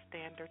 Eastern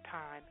Standard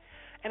Time.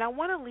 And I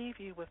want to leave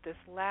you with this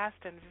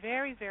last and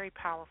very, very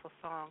powerful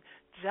song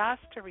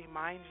just to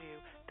remind you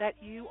that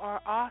you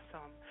are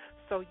awesome.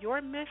 So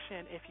your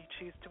mission, if you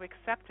choose to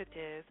accept it,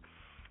 is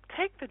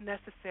take the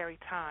necessary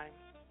time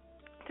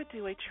to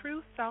do a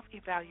true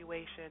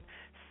self-evaluation,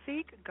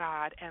 seek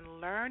God,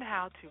 and learn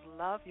how to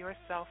love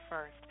yourself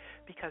first,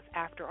 because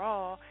after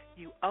all,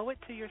 you owe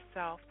it to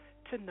yourself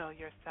to know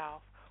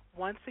yourself.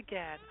 Once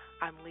again,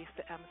 I'm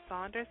Lisa M.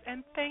 Saunders,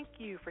 and thank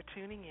you for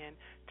tuning in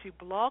to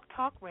Blog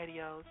Talk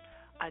Radio's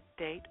A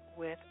Date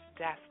with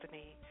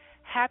Destiny.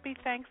 Happy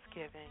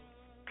Thanksgiving,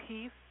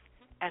 peace,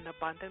 and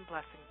abundant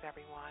blessings,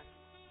 everyone.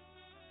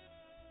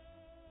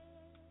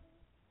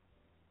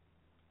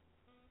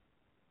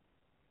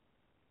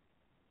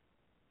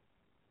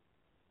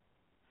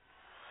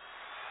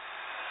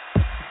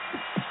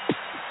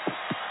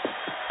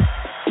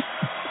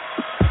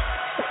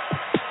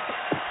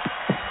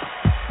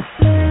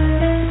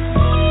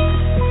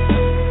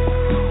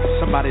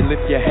 Somebody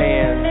lift your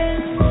hands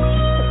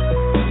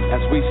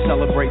as we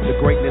celebrate the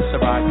greatness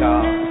of our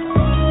God.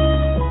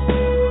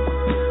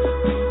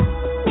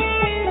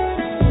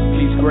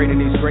 He's great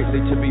and He's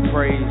greatly to be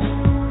praised.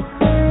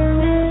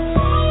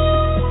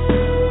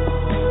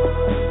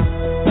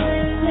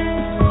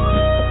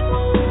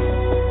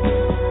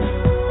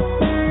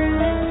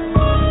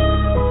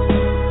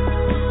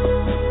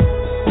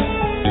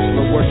 It's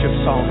a worship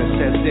song that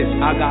says this: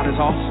 our God is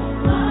awesome.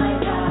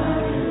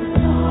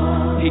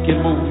 He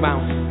can move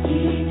mountains.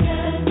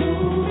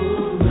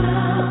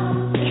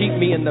 Keep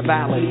me in the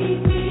valley.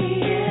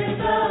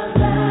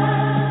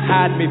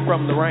 Hide me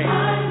from the rain.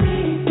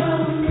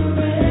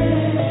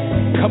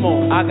 Come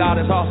on, our God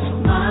is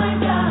awesome.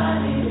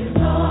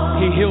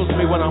 He heals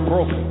me when I'm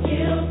broken.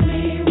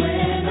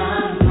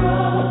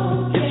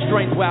 Gives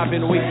strength where I've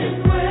been weak.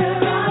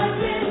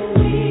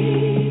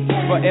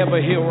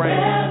 Forever he'll reign.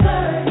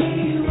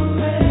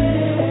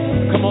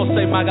 Come on,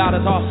 say, my God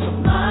is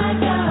awesome.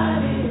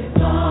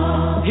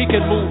 He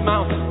can move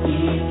mountains.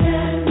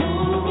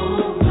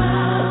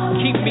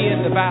 Keep me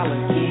in the valley.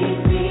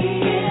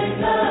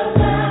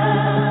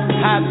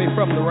 Hide me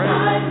from the rain.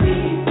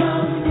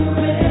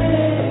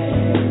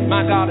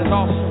 My God is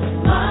awesome.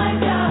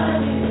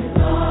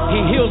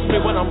 He heals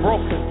me when I'm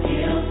broken.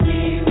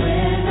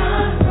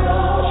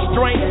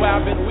 Strength where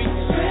I've been weak.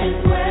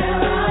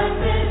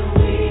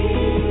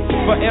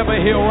 Forever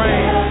he'll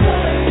reign.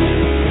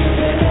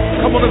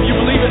 Come on, if you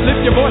believe it,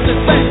 lift your voice and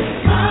say.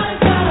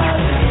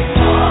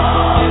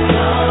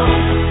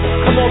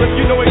 Come on, if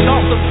you know he's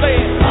awesome, say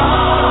it.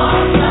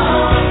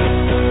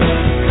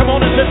 Come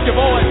on and lift your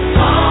voice.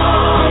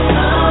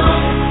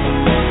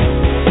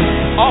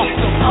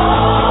 Awesome.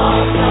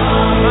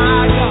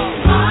 My God.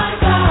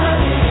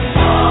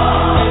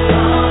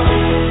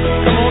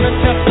 Come on and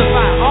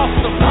testify.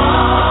 Awesome.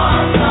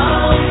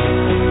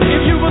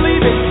 If you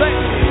believe it, say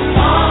it.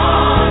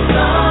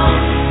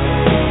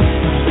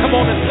 Come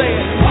on and say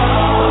it.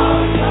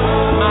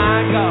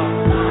 My God.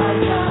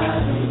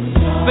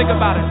 Think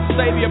about it.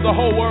 Savior of the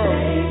whole world.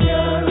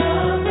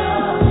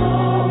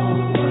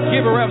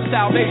 Giver of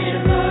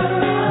salvation.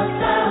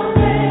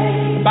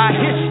 By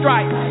his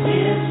stripes,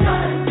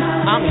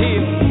 I'm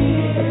healed.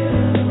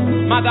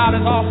 My God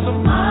is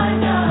awesome.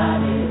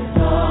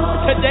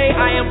 Today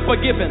I am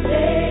forgiven.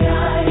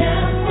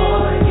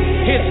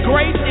 His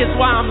grace is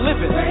why I'm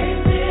living.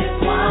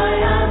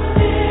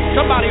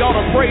 Somebody ought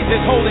to praise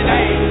his holy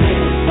name.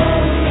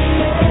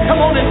 Come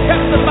on and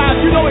testify.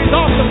 You know he's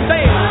awesome.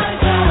 Say it.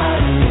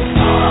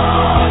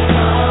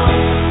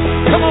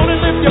 Come on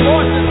and lift your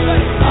voice and say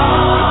it.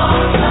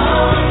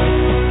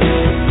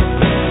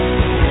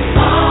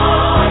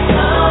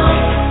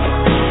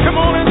 Come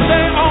on and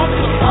say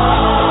awesome.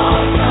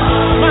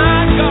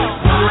 My God.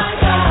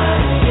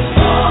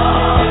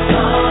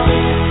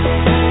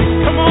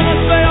 Come on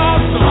and say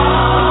awesome.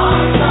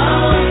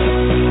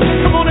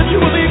 Come on, if you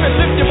believe it,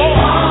 lift your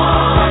voice.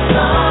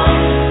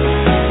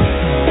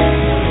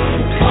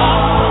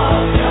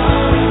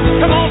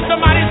 Come on,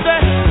 somebody say,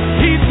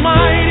 he's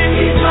mighty.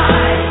 He's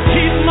mighty.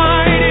 He's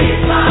mighty.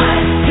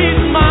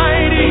 He's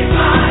mighty.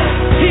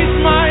 He's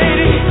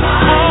mighty.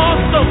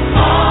 Awesome.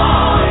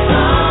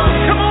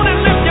 Come on and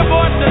lift your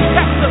voice and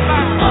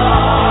testify.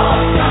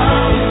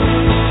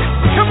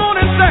 Come on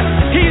and say,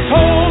 he's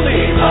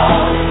holy.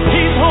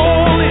 He's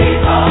holy.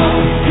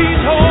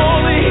 He's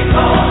holy.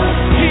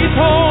 He's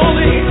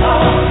holy.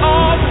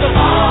 Awesome.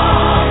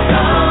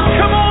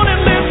 Come on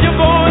and lift your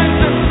voice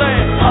and say,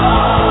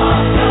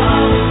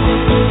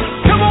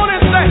 come on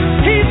and say,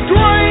 he's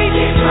great.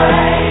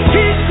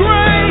 He's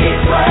great.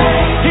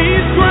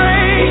 He's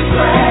great.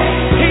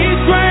 He's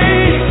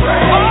great.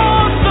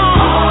 Awesome.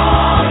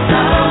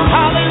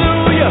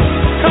 Hallelujah.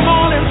 Come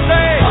on and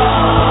say.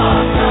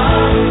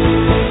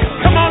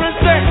 Come on and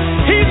say,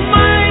 he's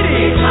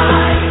mighty.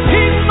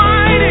 He's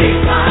mighty.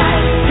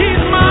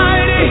 He's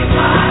mighty.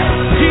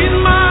 He's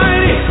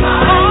mighty.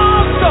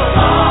 Awesome.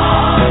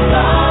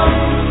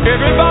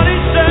 Everybody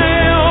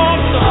say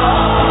awesome.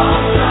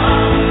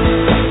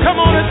 Come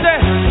on and say,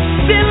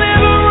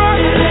 deliverer.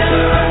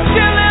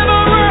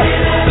 Deliverer.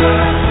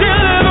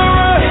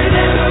 Deliverer.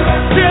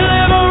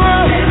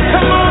 Deliverer.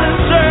 Come on and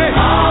say.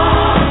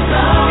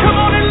 Come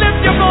on and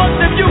lift your voice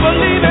if you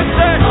believe it.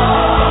 Say.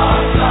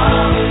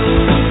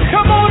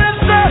 Come on and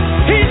say,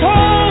 he's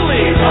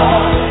holy.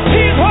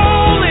 He's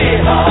holy.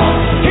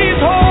 He's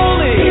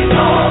holy.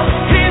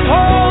 He's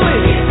holy.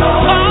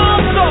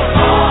 Awesome.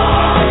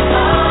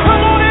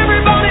 Come on,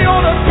 everybody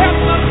ought to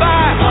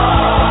testify.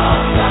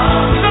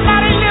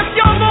 Somebody lift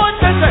your voice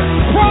and say,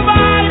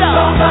 provider.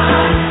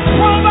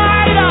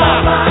 Provider.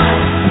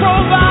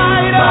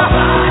 Provider.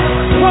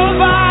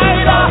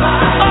 Provider.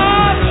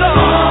 Awesome.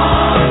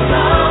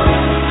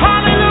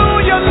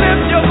 Hallelujah.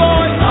 Lift your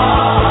voice.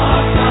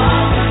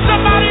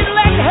 Somebody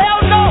let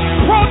hell know.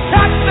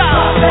 Protector.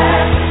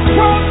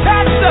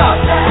 Protector.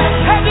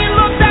 Has he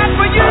looked out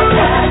for you?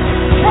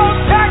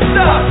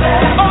 Protector.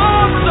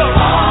 Awesome.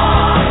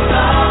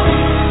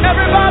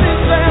 Everybody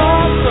say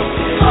awesome.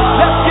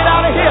 Let's get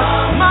out of here.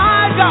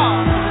 My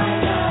God.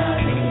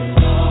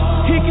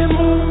 He can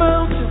move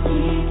mountains.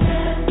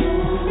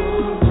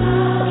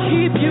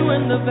 Keep you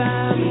in the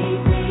valley.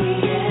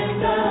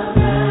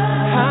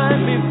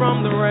 Hide me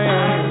from the rain.